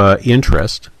of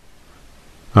interest,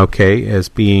 okay, as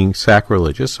being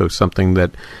sacrilegious. So something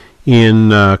that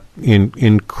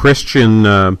in Christian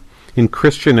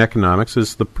economics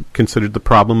is considered the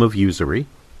problem of usury,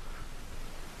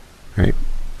 right?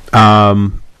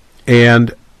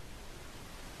 And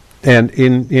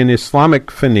in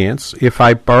Islamic finance, if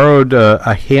I borrowed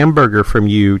a hamburger from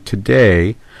you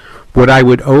today, what I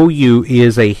would owe you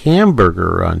is a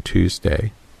hamburger on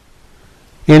Tuesday.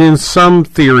 And in some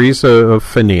theories of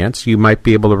finance, you might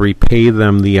be able to repay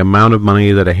them the amount of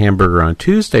money that a hamburger on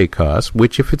Tuesday costs,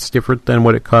 which, if it's different than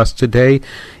what it costs today,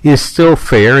 is still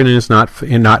fair and is not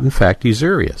in fact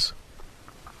usurious.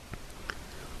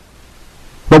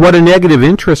 But what a negative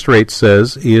interest rate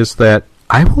says is that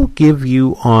I will give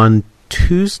you on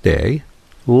Tuesday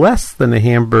less than a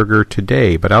hamburger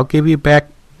today, but I'll give you back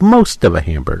most of a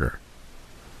hamburger.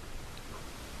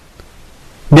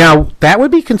 Now, that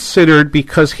would be considered,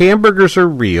 because hamburgers are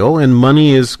real and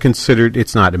money is considered,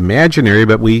 it's not imaginary,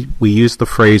 but we use the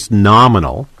phrase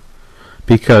nominal,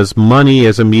 because money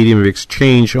as a medium of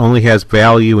exchange only has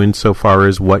value insofar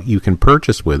as what you can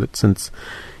purchase with it, since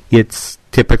it's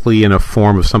typically in a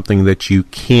form of something that you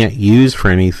can't use for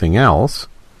anything else.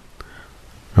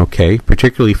 Okay,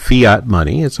 particularly fiat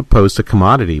money as opposed to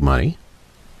commodity money.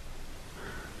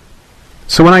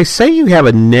 So when I say you have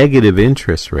a negative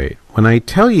interest rate, when I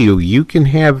tell you you can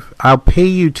have, I'll pay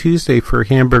you Tuesday for a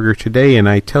hamburger today, and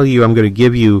I tell you I'm going to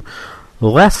give you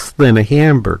less than a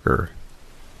hamburger,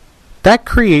 that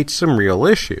creates some real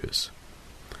issues.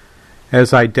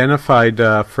 As identified,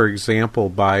 for example,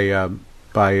 by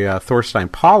Thorstein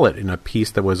Pollitt in a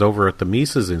piece that was over at the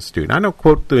Mises Institute. I don't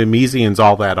quote the Misesians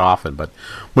all that often, but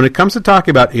when it comes to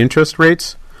talking about interest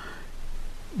rates,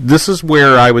 this is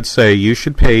where I would say you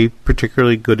should pay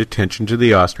particularly good attention to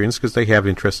the Austrians, because they have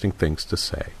interesting things to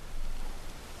say.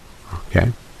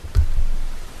 Okay?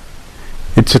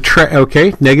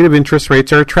 Okay, negative interest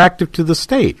rates are attractive to the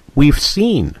state. We've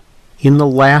seen in the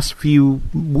last few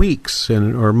weeks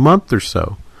or month or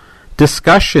so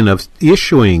discussion of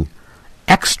issuing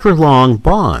extra long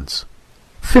bonds,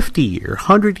 50-year,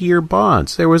 100-year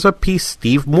bonds. There was a piece,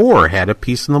 Steve Moore had a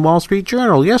piece in the Wall Street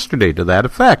Journal yesterday to that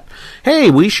effect. Hey,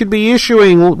 we should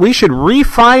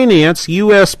refinance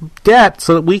U.S. debt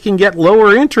so that we can get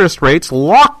lower interest rates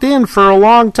locked in for a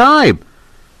long time.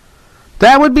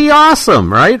 That would be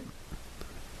awesome, right?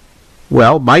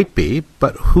 Well, might be,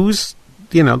 but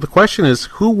the question is,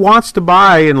 who wants to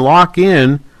buy and lock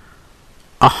in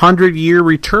a 100-year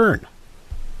return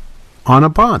on a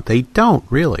bond? They don't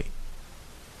really.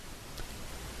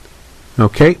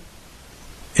 Okay,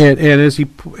 and as he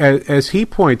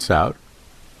points out,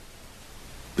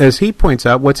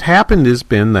 what's happened has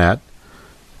been that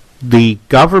the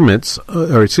governments,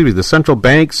 the central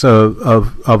banks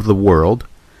of the world,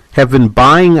 have been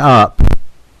buying up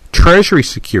Treasury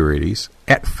securities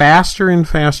at faster and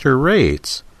faster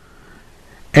rates.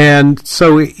 And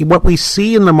so what we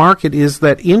see in the market is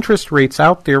that interest rates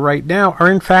out there right now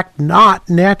are in fact not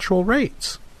natural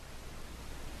rates.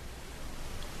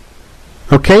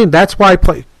 Okay, that's why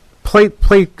play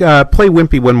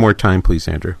Wimpy one more time, please,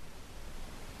 Andrew.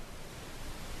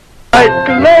 I'd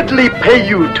gladly pay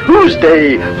you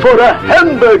Tuesday for a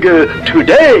hamburger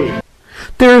today.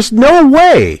 There's no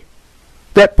way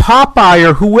that Popeye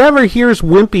or whoever hears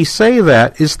Wimpy say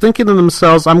that is thinking to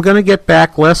themselves, I'm going to get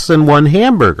back less than one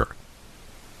hamburger.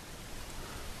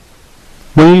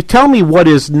 When you tell me what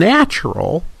is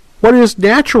natural, what is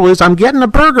natural is I'm getting a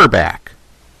burger back.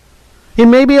 And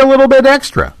maybe a little bit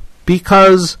extra,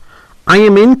 because I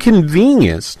am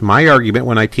inconvenienced. My argument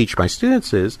when I teach my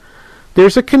students is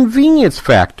there's a convenience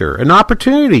factor, an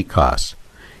opportunity cost.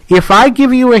 If I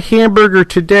give you a hamburger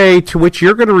today to which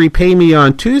you're going to repay me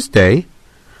on Tuesday,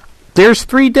 there's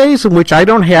 3 days in which I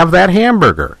don't have that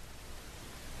hamburger.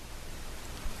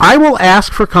 I will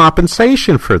ask for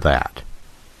compensation for that.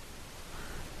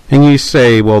 And you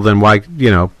say, well, then why,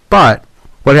 but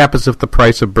what happens if the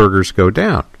price of burgers go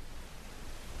down?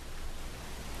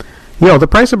 The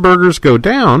price of burgers go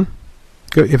down.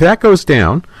 If that goes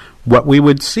down, what we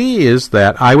would see is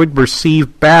that I would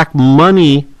receive back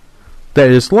money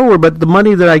that is lower, but the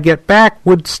money that I get back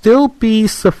would still be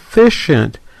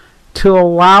sufficient to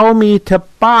allow me to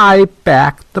buy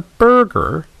back the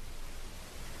burger.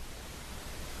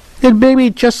 And maybe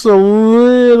just a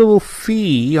little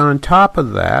fee on top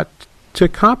of that to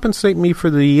compensate me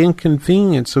for the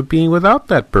inconvenience of being without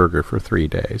that burger for 3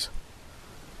 days.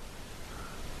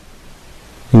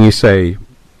 And you say,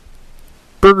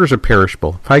 burgers are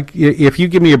perishable. If you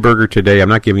give me a burger today, I'm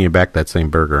not giving you back that same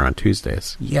burger on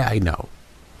Tuesdays. Yeah, I know.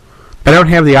 But I don't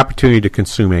have the opportunity to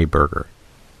consume a burger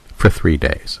for 3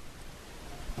 days.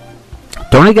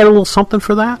 Don't I get a little something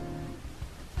for that?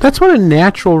 That's what a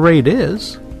natural rate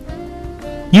is.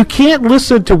 You can't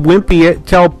listen to Wimpy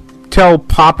tell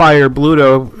Popeye or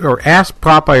Bluto, or ask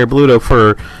Popeye or Bluto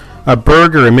for a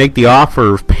burger and make the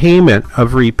offer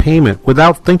of repayment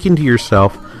without thinking to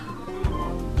yourself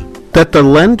that the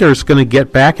lender's going to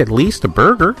get back at least a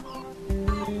burger.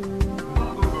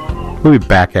 We'll be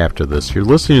back after this. You're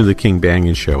listening to The King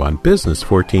Banyan Show on Business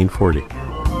 1440.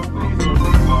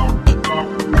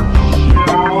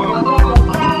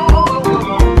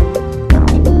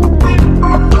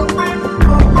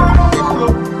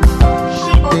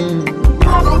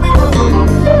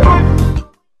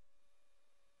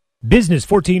 Business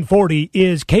 1440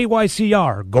 is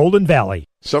KYCR, Golden Valley.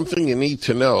 Something you need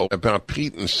to know about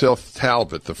Pete and Seth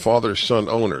Talbot, the father-son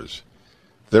owners.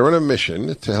 They're on a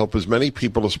mission to help as many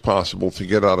people as possible to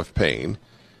get out of pain.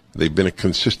 They've been a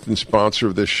consistent sponsor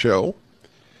of this show.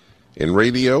 In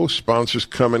radio, sponsors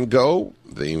come and go.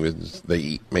 They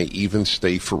may even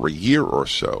stay for a year or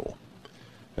so,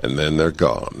 and then they're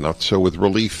gone. Not so with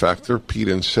Relief Factor. Pete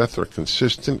and Seth are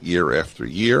consistent year after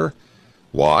year.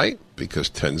 Why? Because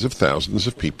tens of thousands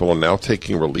of people are now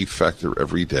taking Relief Factor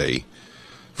every day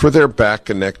for their back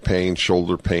and neck pain,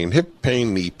 shoulder pain, hip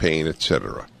pain, knee pain,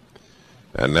 etc.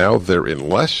 And now they're in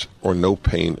less or no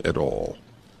pain at all.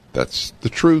 That's the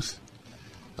truth.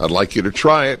 I'd like you to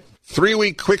try it.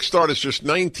 3-week quick start is just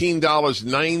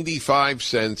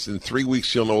 $19.95. In 3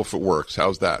 weeks, you'll know if it works.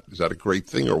 How's that? Is that a great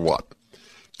thing or what?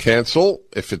 Cancel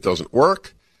if it doesn't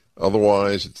work.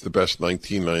 Otherwise, it's the best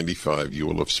 $19.95 you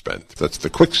will have spent. That's the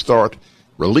quick start,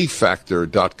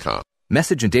 relieffactor.com.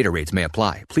 Message and data rates may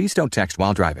apply. Please don't text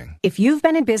while driving. If you've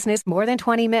been in business more than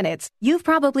 20 minutes, you've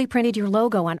probably printed your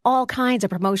logo on all kinds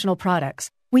of promotional products.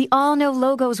 We all know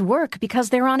logos work because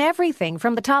they're on everything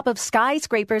from the top of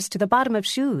skyscrapers to the bottom of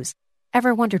shoes.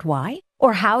 Ever wondered why?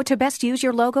 Or how to best use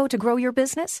your logo to grow your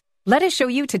business? Let us show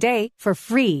you today for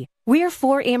free. We're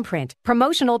 4imprint,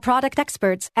 promotional product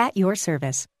experts at your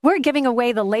service. We're giving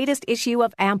away the latest issue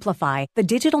of Amplify, the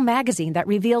digital magazine that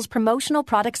reveals promotional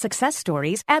product success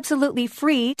stories absolutely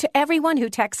free to everyone who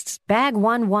texts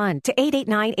BAG11 to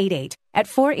 88988. At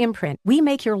 4imprint, we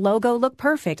make your logo look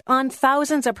perfect on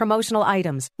thousands of promotional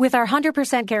items. With our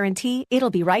 100% guarantee, it'll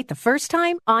be right the first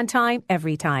time, on time,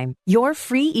 every time. Your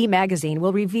free e-magazine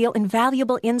will reveal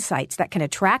invaluable insights that can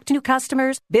attract new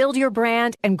customers, build your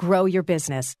brand, and grow your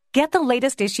business. Get the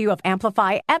latest issue of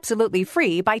Amplify absolutely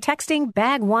free by texting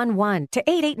BAG11 to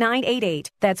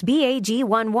 88988. That's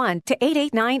BAG11 to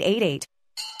 88988.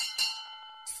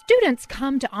 Students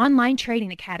come to Online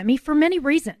Trading Academy for many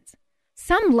reasons.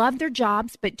 Some love their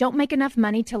jobs but don't make enough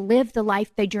money to live the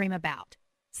life they dream about.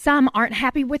 Some aren't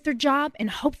happy with their job and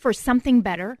hope for something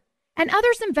better. And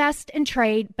others invest and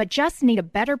trade but just need a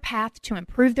better path to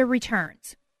improve their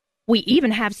returns. We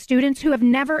even have students who have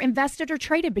never invested or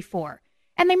traded before,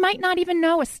 and they might not even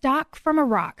know a stock from a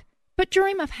rock, but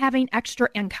dream of having extra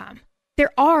income.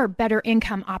 There are better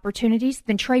income opportunities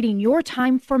than trading your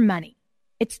time for money.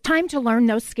 It's time to learn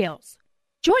those skills.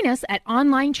 Join us at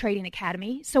Online Trading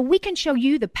Academy so we can show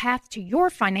you the path to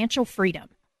your financial freedom.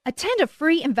 Attend a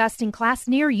free investing class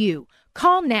near you.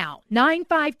 Call now,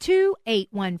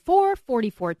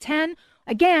 952-814-4410.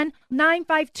 Again,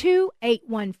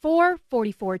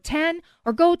 952-814-4410,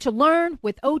 or go to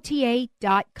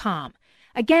learnwithota.com.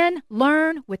 Again,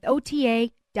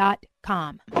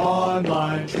 learnwithota.com.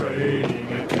 Online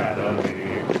Trading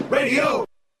Academy. Radio!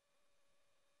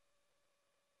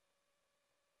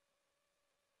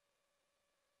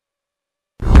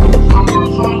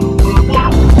 All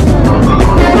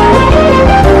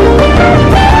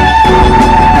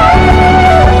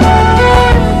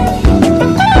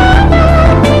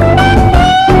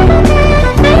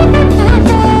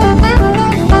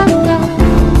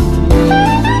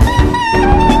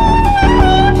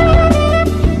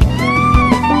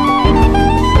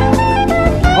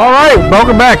right,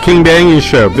 welcome back, King Banyan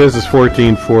Show, Business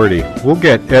 1440. We'll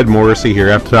get Ed Morrissey here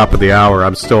at the top of the hour.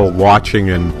 I'm still watching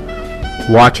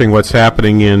what's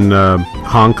happening in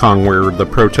Hong Kong, where the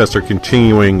protests are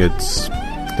continuing.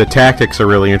 The tactics are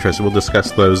really interesting. We'll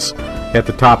discuss those at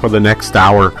the top of the next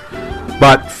hour.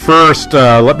 But first,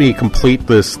 let me complete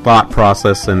this thought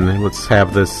process, and let's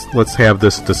have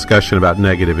this discussion about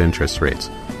negative interest rates.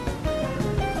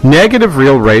 Negative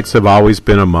real rates have always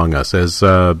been among us. As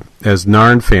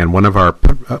Narnfan,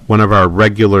 one of our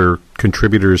regular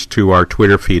contributors to our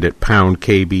Twitter feed at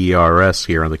 #KBRS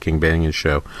here on the King Banyan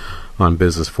Show on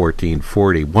Business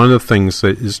 1440. One of the things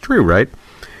that is true, right?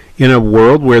 In a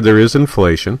world where there is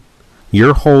inflation,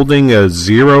 you're holding a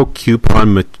zero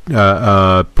coupon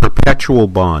perpetual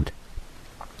bond,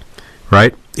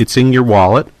 right? It's in your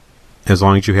wallet as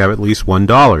long as you have at least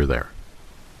 $1 there.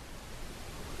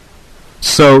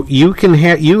 So you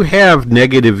have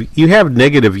negative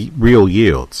real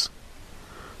yields.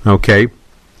 Okay?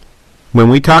 When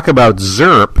we talk about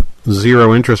ZIRP,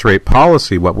 zero interest rate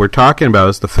policy, what we're talking about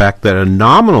is the fact that a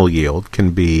nominal yield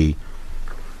can be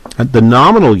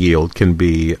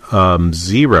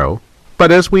zero,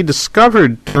 but as we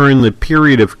discovered during the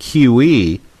period of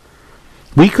QE,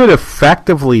 we could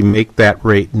effectively make that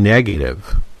rate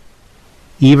negative.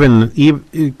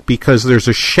 Even because there's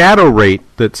a shadow rate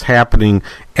that's happening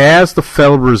as the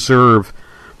Federal Reserve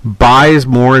buys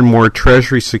more and more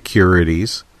Treasury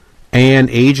securities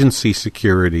and agency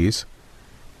securities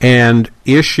and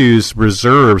issues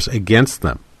reserves against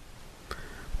them.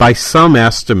 By some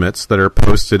estimates that are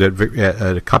posted at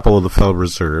a couple of the Federal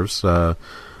Reserves, the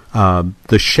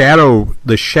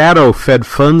shadow Fed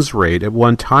funds rate at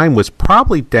one time was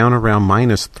probably down around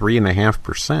minus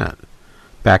 3.5%.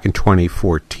 Back in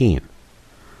 2014.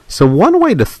 So one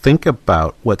way to think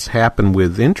about what's happened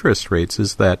with interest rates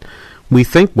is that we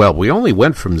think, well, we only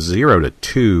went from 0 to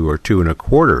 2 or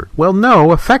 2.25. Well,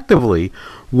 no, effectively,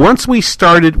 once we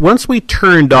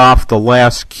turned off the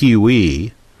last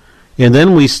QE, and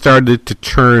then we started to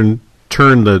turn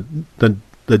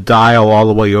the dial all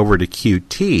the way over to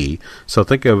QT. So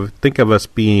think of us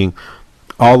being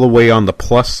all the way on the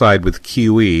plus side with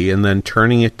QE and then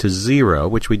turning it to 0,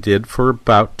 which we did for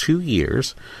about 2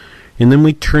 years. And then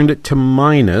we turned it to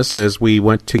minus as we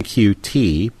went to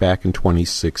QT back in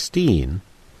 2016.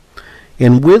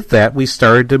 And with that, we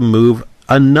started to move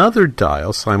another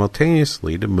dial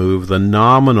simultaneously to move the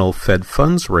nominal Fed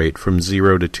funds rate from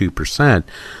 0 to 2%.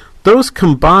 Those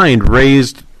combined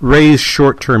raised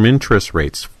short-term interest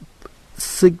rates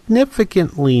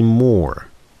significantly more,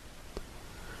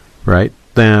 right,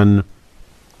 than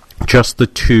just the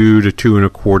 2 to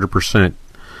 2.25%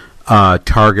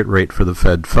 target rate for the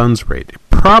Fed funds rate.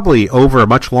 Probably over a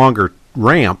much longer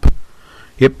ramp,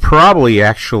 it probably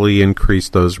actually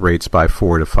increased those rates by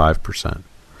 4 to 5%.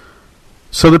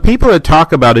 So the people that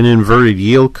talk about an inverted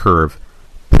yield curve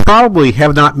probably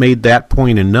have not made that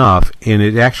point enough, and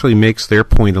it actually makes their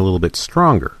point a little bit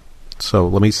stronger. So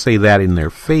let me say that in their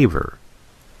favor.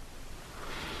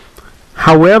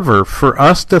 However, for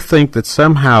us to think that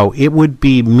somehow it would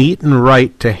be meet and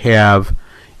right to have,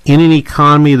 in an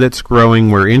economy that's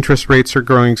growing, where interest rates are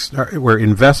growing, where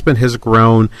investment has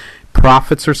grown,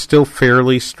 profits are still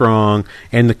fairly strong,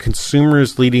 and the consumer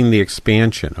is leading the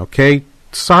expansion, okay?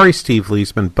 Sorry, Steve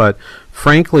Leisman, but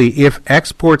frankly, if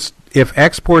exports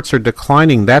are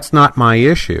declining, that's not my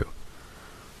issue.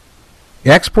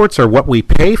 Exports are what we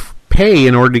pay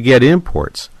in order to get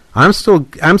imports. I'm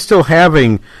still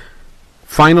having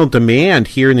final demand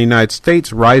here in the United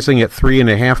States rising at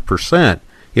 3.5%.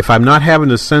 If I'm not having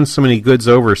to send so many goods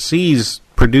overseas,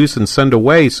 produce and send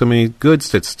away so many goods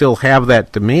that still have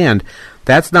that demand,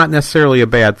 that's not necessarily a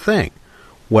bad thing.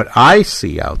 What I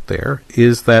see out there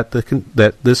is that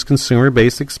this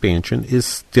consumer-based expansion is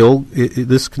still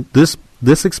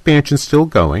this expansion is still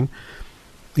going.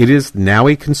 It is now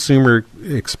a consumer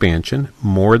expansion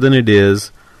more than it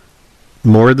is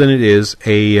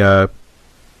a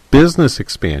business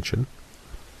expansion.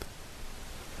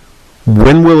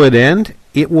 When will it end?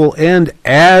 It will end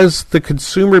as the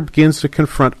consumer begins to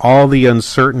confront all the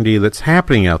uncertainty that's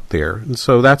happening out there. And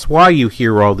so that's why you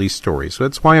hear all these stories. So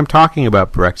that's why I'm talking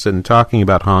about Brexit and talking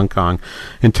about Hong Kong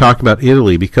and talking about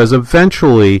Italy, because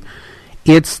eventually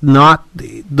it's not,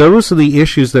 those are the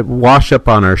issues that wash up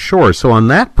on our shores. So on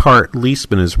that part,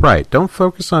 Leisman is right. Don't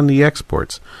focus on the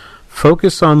exports.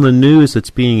 Focus on the news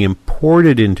that's being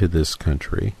imported into this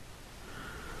country,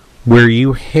 where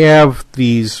you have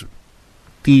these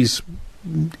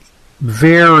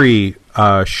very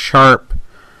sharp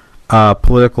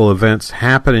political events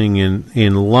happening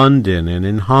in London and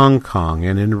in Hong Kong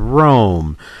and in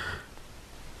Rome.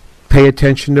 Pay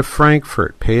attention to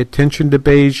Frankfurt. Pay attention to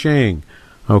Beijing.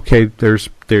 Okay, there's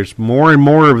more and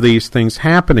more of these things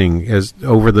happening as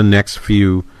over the next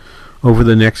few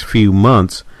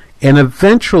months, and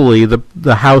eventually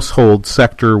the household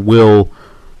sector will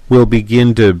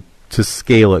begin to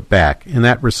scale it back, and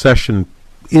that recession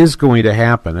is going to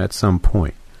happen at some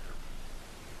point,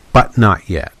 but not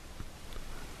yet.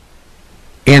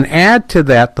 And add to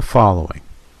that the following.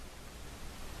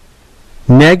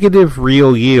 Negative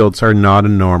real yields are not a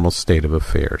normal state of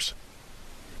affairs.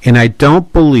 And I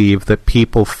don't believe that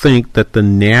people think that the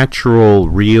natural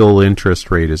real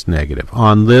interest rate is negative.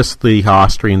 On this, the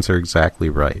Austrians are exactly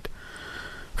right.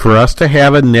 For us to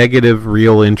have a negative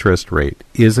real interest rate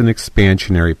is an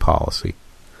expansionary policy.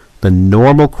 The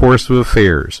normal course of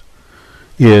affairs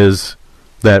is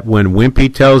that when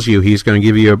Wimpy tells you he's going to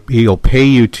give you he'll pay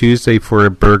you Tuesday for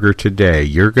a burger today,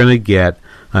 you're going to get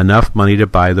enough money to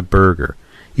buy the burger.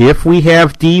 If we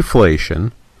have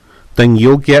deflation, then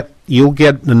you'll get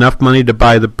enough money to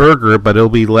buy the burger, but it'll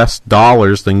be less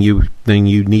dollars than you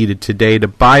needed today to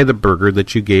buy the burger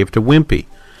that you gave to Wimpy.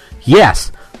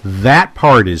 Yes, that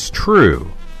part is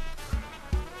true.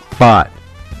 But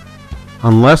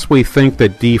unless we think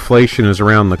that deflation is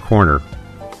around the corner,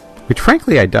 which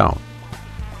frankly I don't,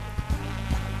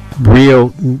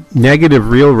 negative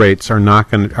real rates are not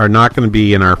going to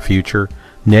be in our future.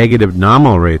 Negative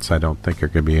nominal rates, I don't think, are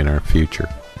going to be in our future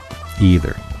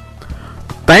either.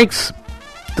 Thanks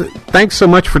so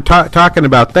much for talking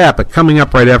about that. But coming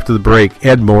up right after the break,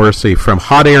 Ed Morrissey from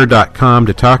hotair.com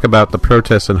to talk about the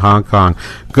protests in Hong Kong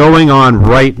going on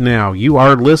right now. You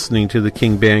are listening to the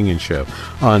King Banyan Show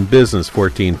on Business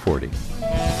 1440.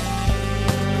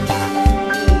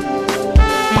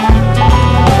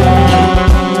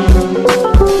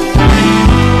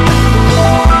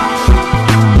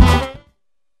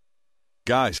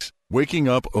 Guys, waking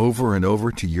up over and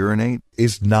over to urinate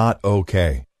is not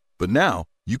okay. But now,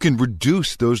 you can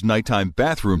reduce those nighttime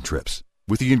bathroom trips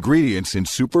with the ingredients in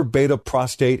Super Beta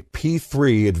Prostate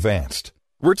P3 Advanced.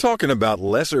 We're talking about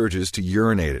less urges to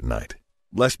urinate at night,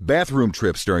 less bathroom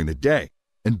trips during the day,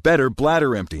 and better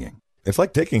bladder emptying. It's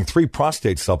like taking 3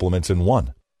 prostate supplements in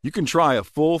one. You can try a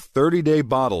full 30-day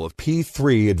bottle of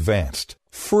P3 Advanced.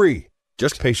 Free.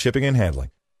 Just pay shipping and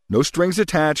handling. No strings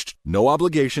attached, no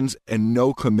obligations, and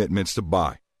no commitments to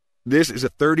buy. This is a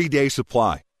 30-day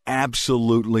supply,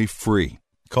 absolutely free.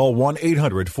 Call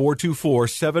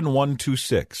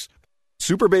 1-800-424-7126.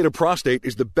 Super Beta Prostate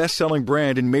is the best-selling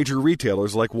brand in major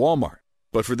retailers like Walmart.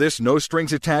 But for this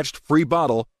no-strings-attached free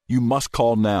bottle, you must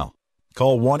call now.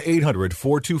 Call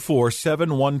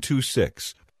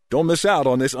 1-800-424-7126. Don't miss out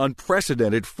on this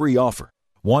unprecedented free offer.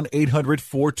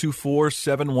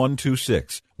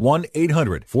 1-800-424-7126.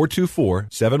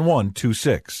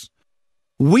 1-800-424-7126.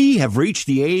 We have reached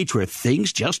the age where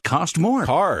things just cost more.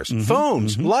 Cars,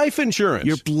 phones, life insurance.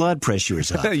 Your blood pressure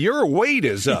is up. Your weight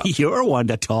is up. You're one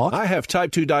to talk. I have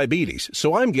type 2 diabetes,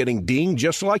 so I'm getting dinged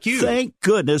just like you. Thank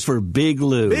goodness for Big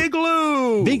Lou. Big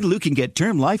Lou! Big Lou can get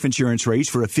term life insurance rates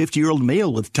for a 50-year-old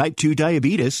male with type 2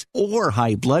 diabetes or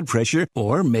high blood pressure,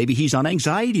 or maybe he's on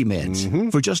anxiety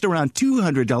meds for just around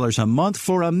 $200 a month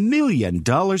for $1 million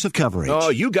of coverage. Oh,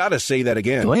 you got to say that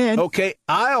again. Go ahead. Okay,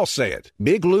 I'll say it.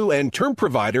 Big Lou and term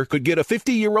provider could get a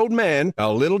 50-year-old man,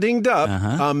 a little dinged up,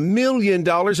 $1 million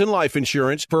in life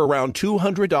insurance for around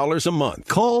 $200 a month.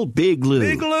 Call Big Lou.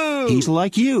 Big Lou. He's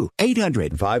like you.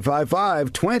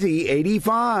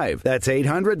 800-555-2085. That's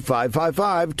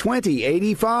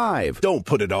 800-555-2085. Don't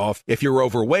put it off. If you're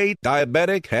overweight,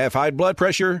 diabetic, have high blood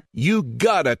pressure, you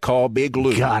gotta call Big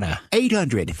Lou. Gotta.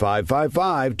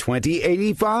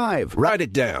 800-555-2085. Write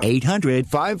it down.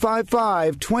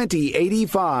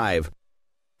 800-555-2085.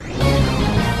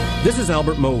 This is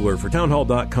Albert Mohler for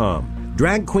Townhall.com.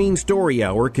 Drag Queen Story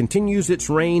Hour continues its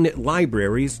reign at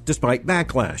libraries despite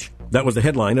backlash. That was the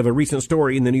headline of a recent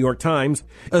story in the New York Times,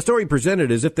 a story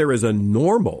presented as if there is a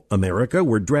normal America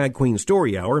where Drag Queen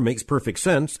Story Hour makes perfect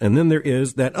sense, and then there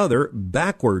is that other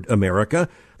backward America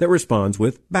that responds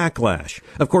with backlash.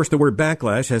 Of course, the word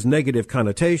backlash has negative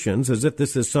connotations, as if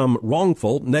this is some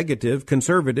wrongful, negative,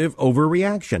 conservative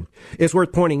overreaction. It's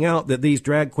worth pointing out that these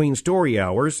drag queen story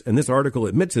hours, and this article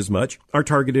admits as much, are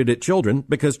targeted at children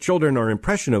because children are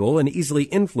impressionable and easily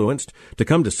influenced to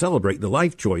come to celebrate the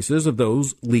life choices of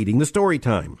those leading the story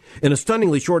time. In a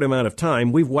stunningly short amount of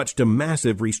time, we've watched a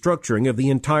massive restructuring of the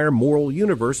entire moral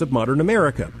universe of modern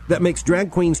America. That makes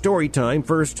drag queen story time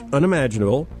first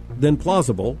unimaginable, then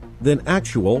plausible, then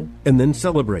actual, and then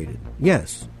celebrated.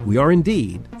 Yes, we are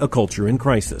indeed a culture in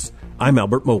crisis. I'm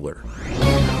Albert Mohler.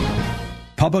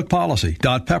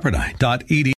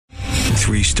 Publicpolicy.pepperdine.edu.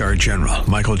 Three-star General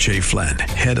Michael J. Flynn,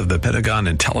 head of the Pentagon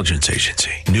Intelligence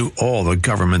Agency, knew all the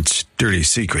government's dirty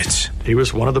secrets. He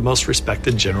was one of the most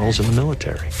respected generals in the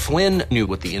military. Flynn knew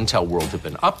what the intel world had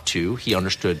been up to. He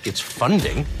understood its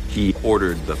funding. He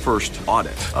ordered the first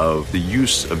audit of the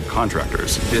use of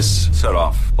contractors. This set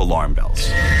off alarm bells.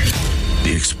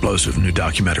 The explosive new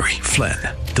documentary, Flynn,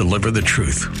 Deliver the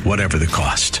Truth, Whatever the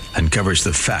Cost, uncovers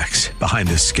the facts behind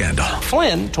this scandal.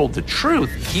 Flynn told the truth.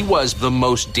 He was the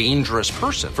most dangerous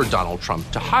person for Donald Trump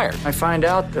to hire. I find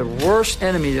out the worst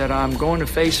enemy that I'm going to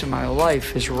face in my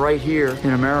life is right here in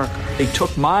America. They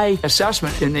took my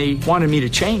assessment and they wanted me to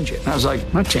change it. And I was like,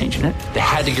 I'm not changing it. They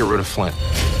had to get rid of Flynn.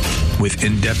 With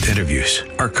in-depth interviews,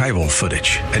 archival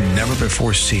footage, and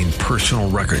never-before-seen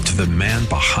personal records of the man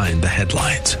behind the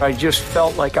headlines. I just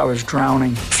felt like I was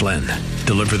drowning. Flynn,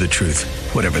 Deliver the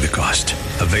Truth, Whatever the Cost.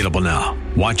 Available now.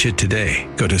 Watch it today.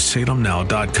 Go to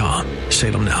salemnow.com.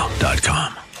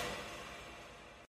 salemnow.com.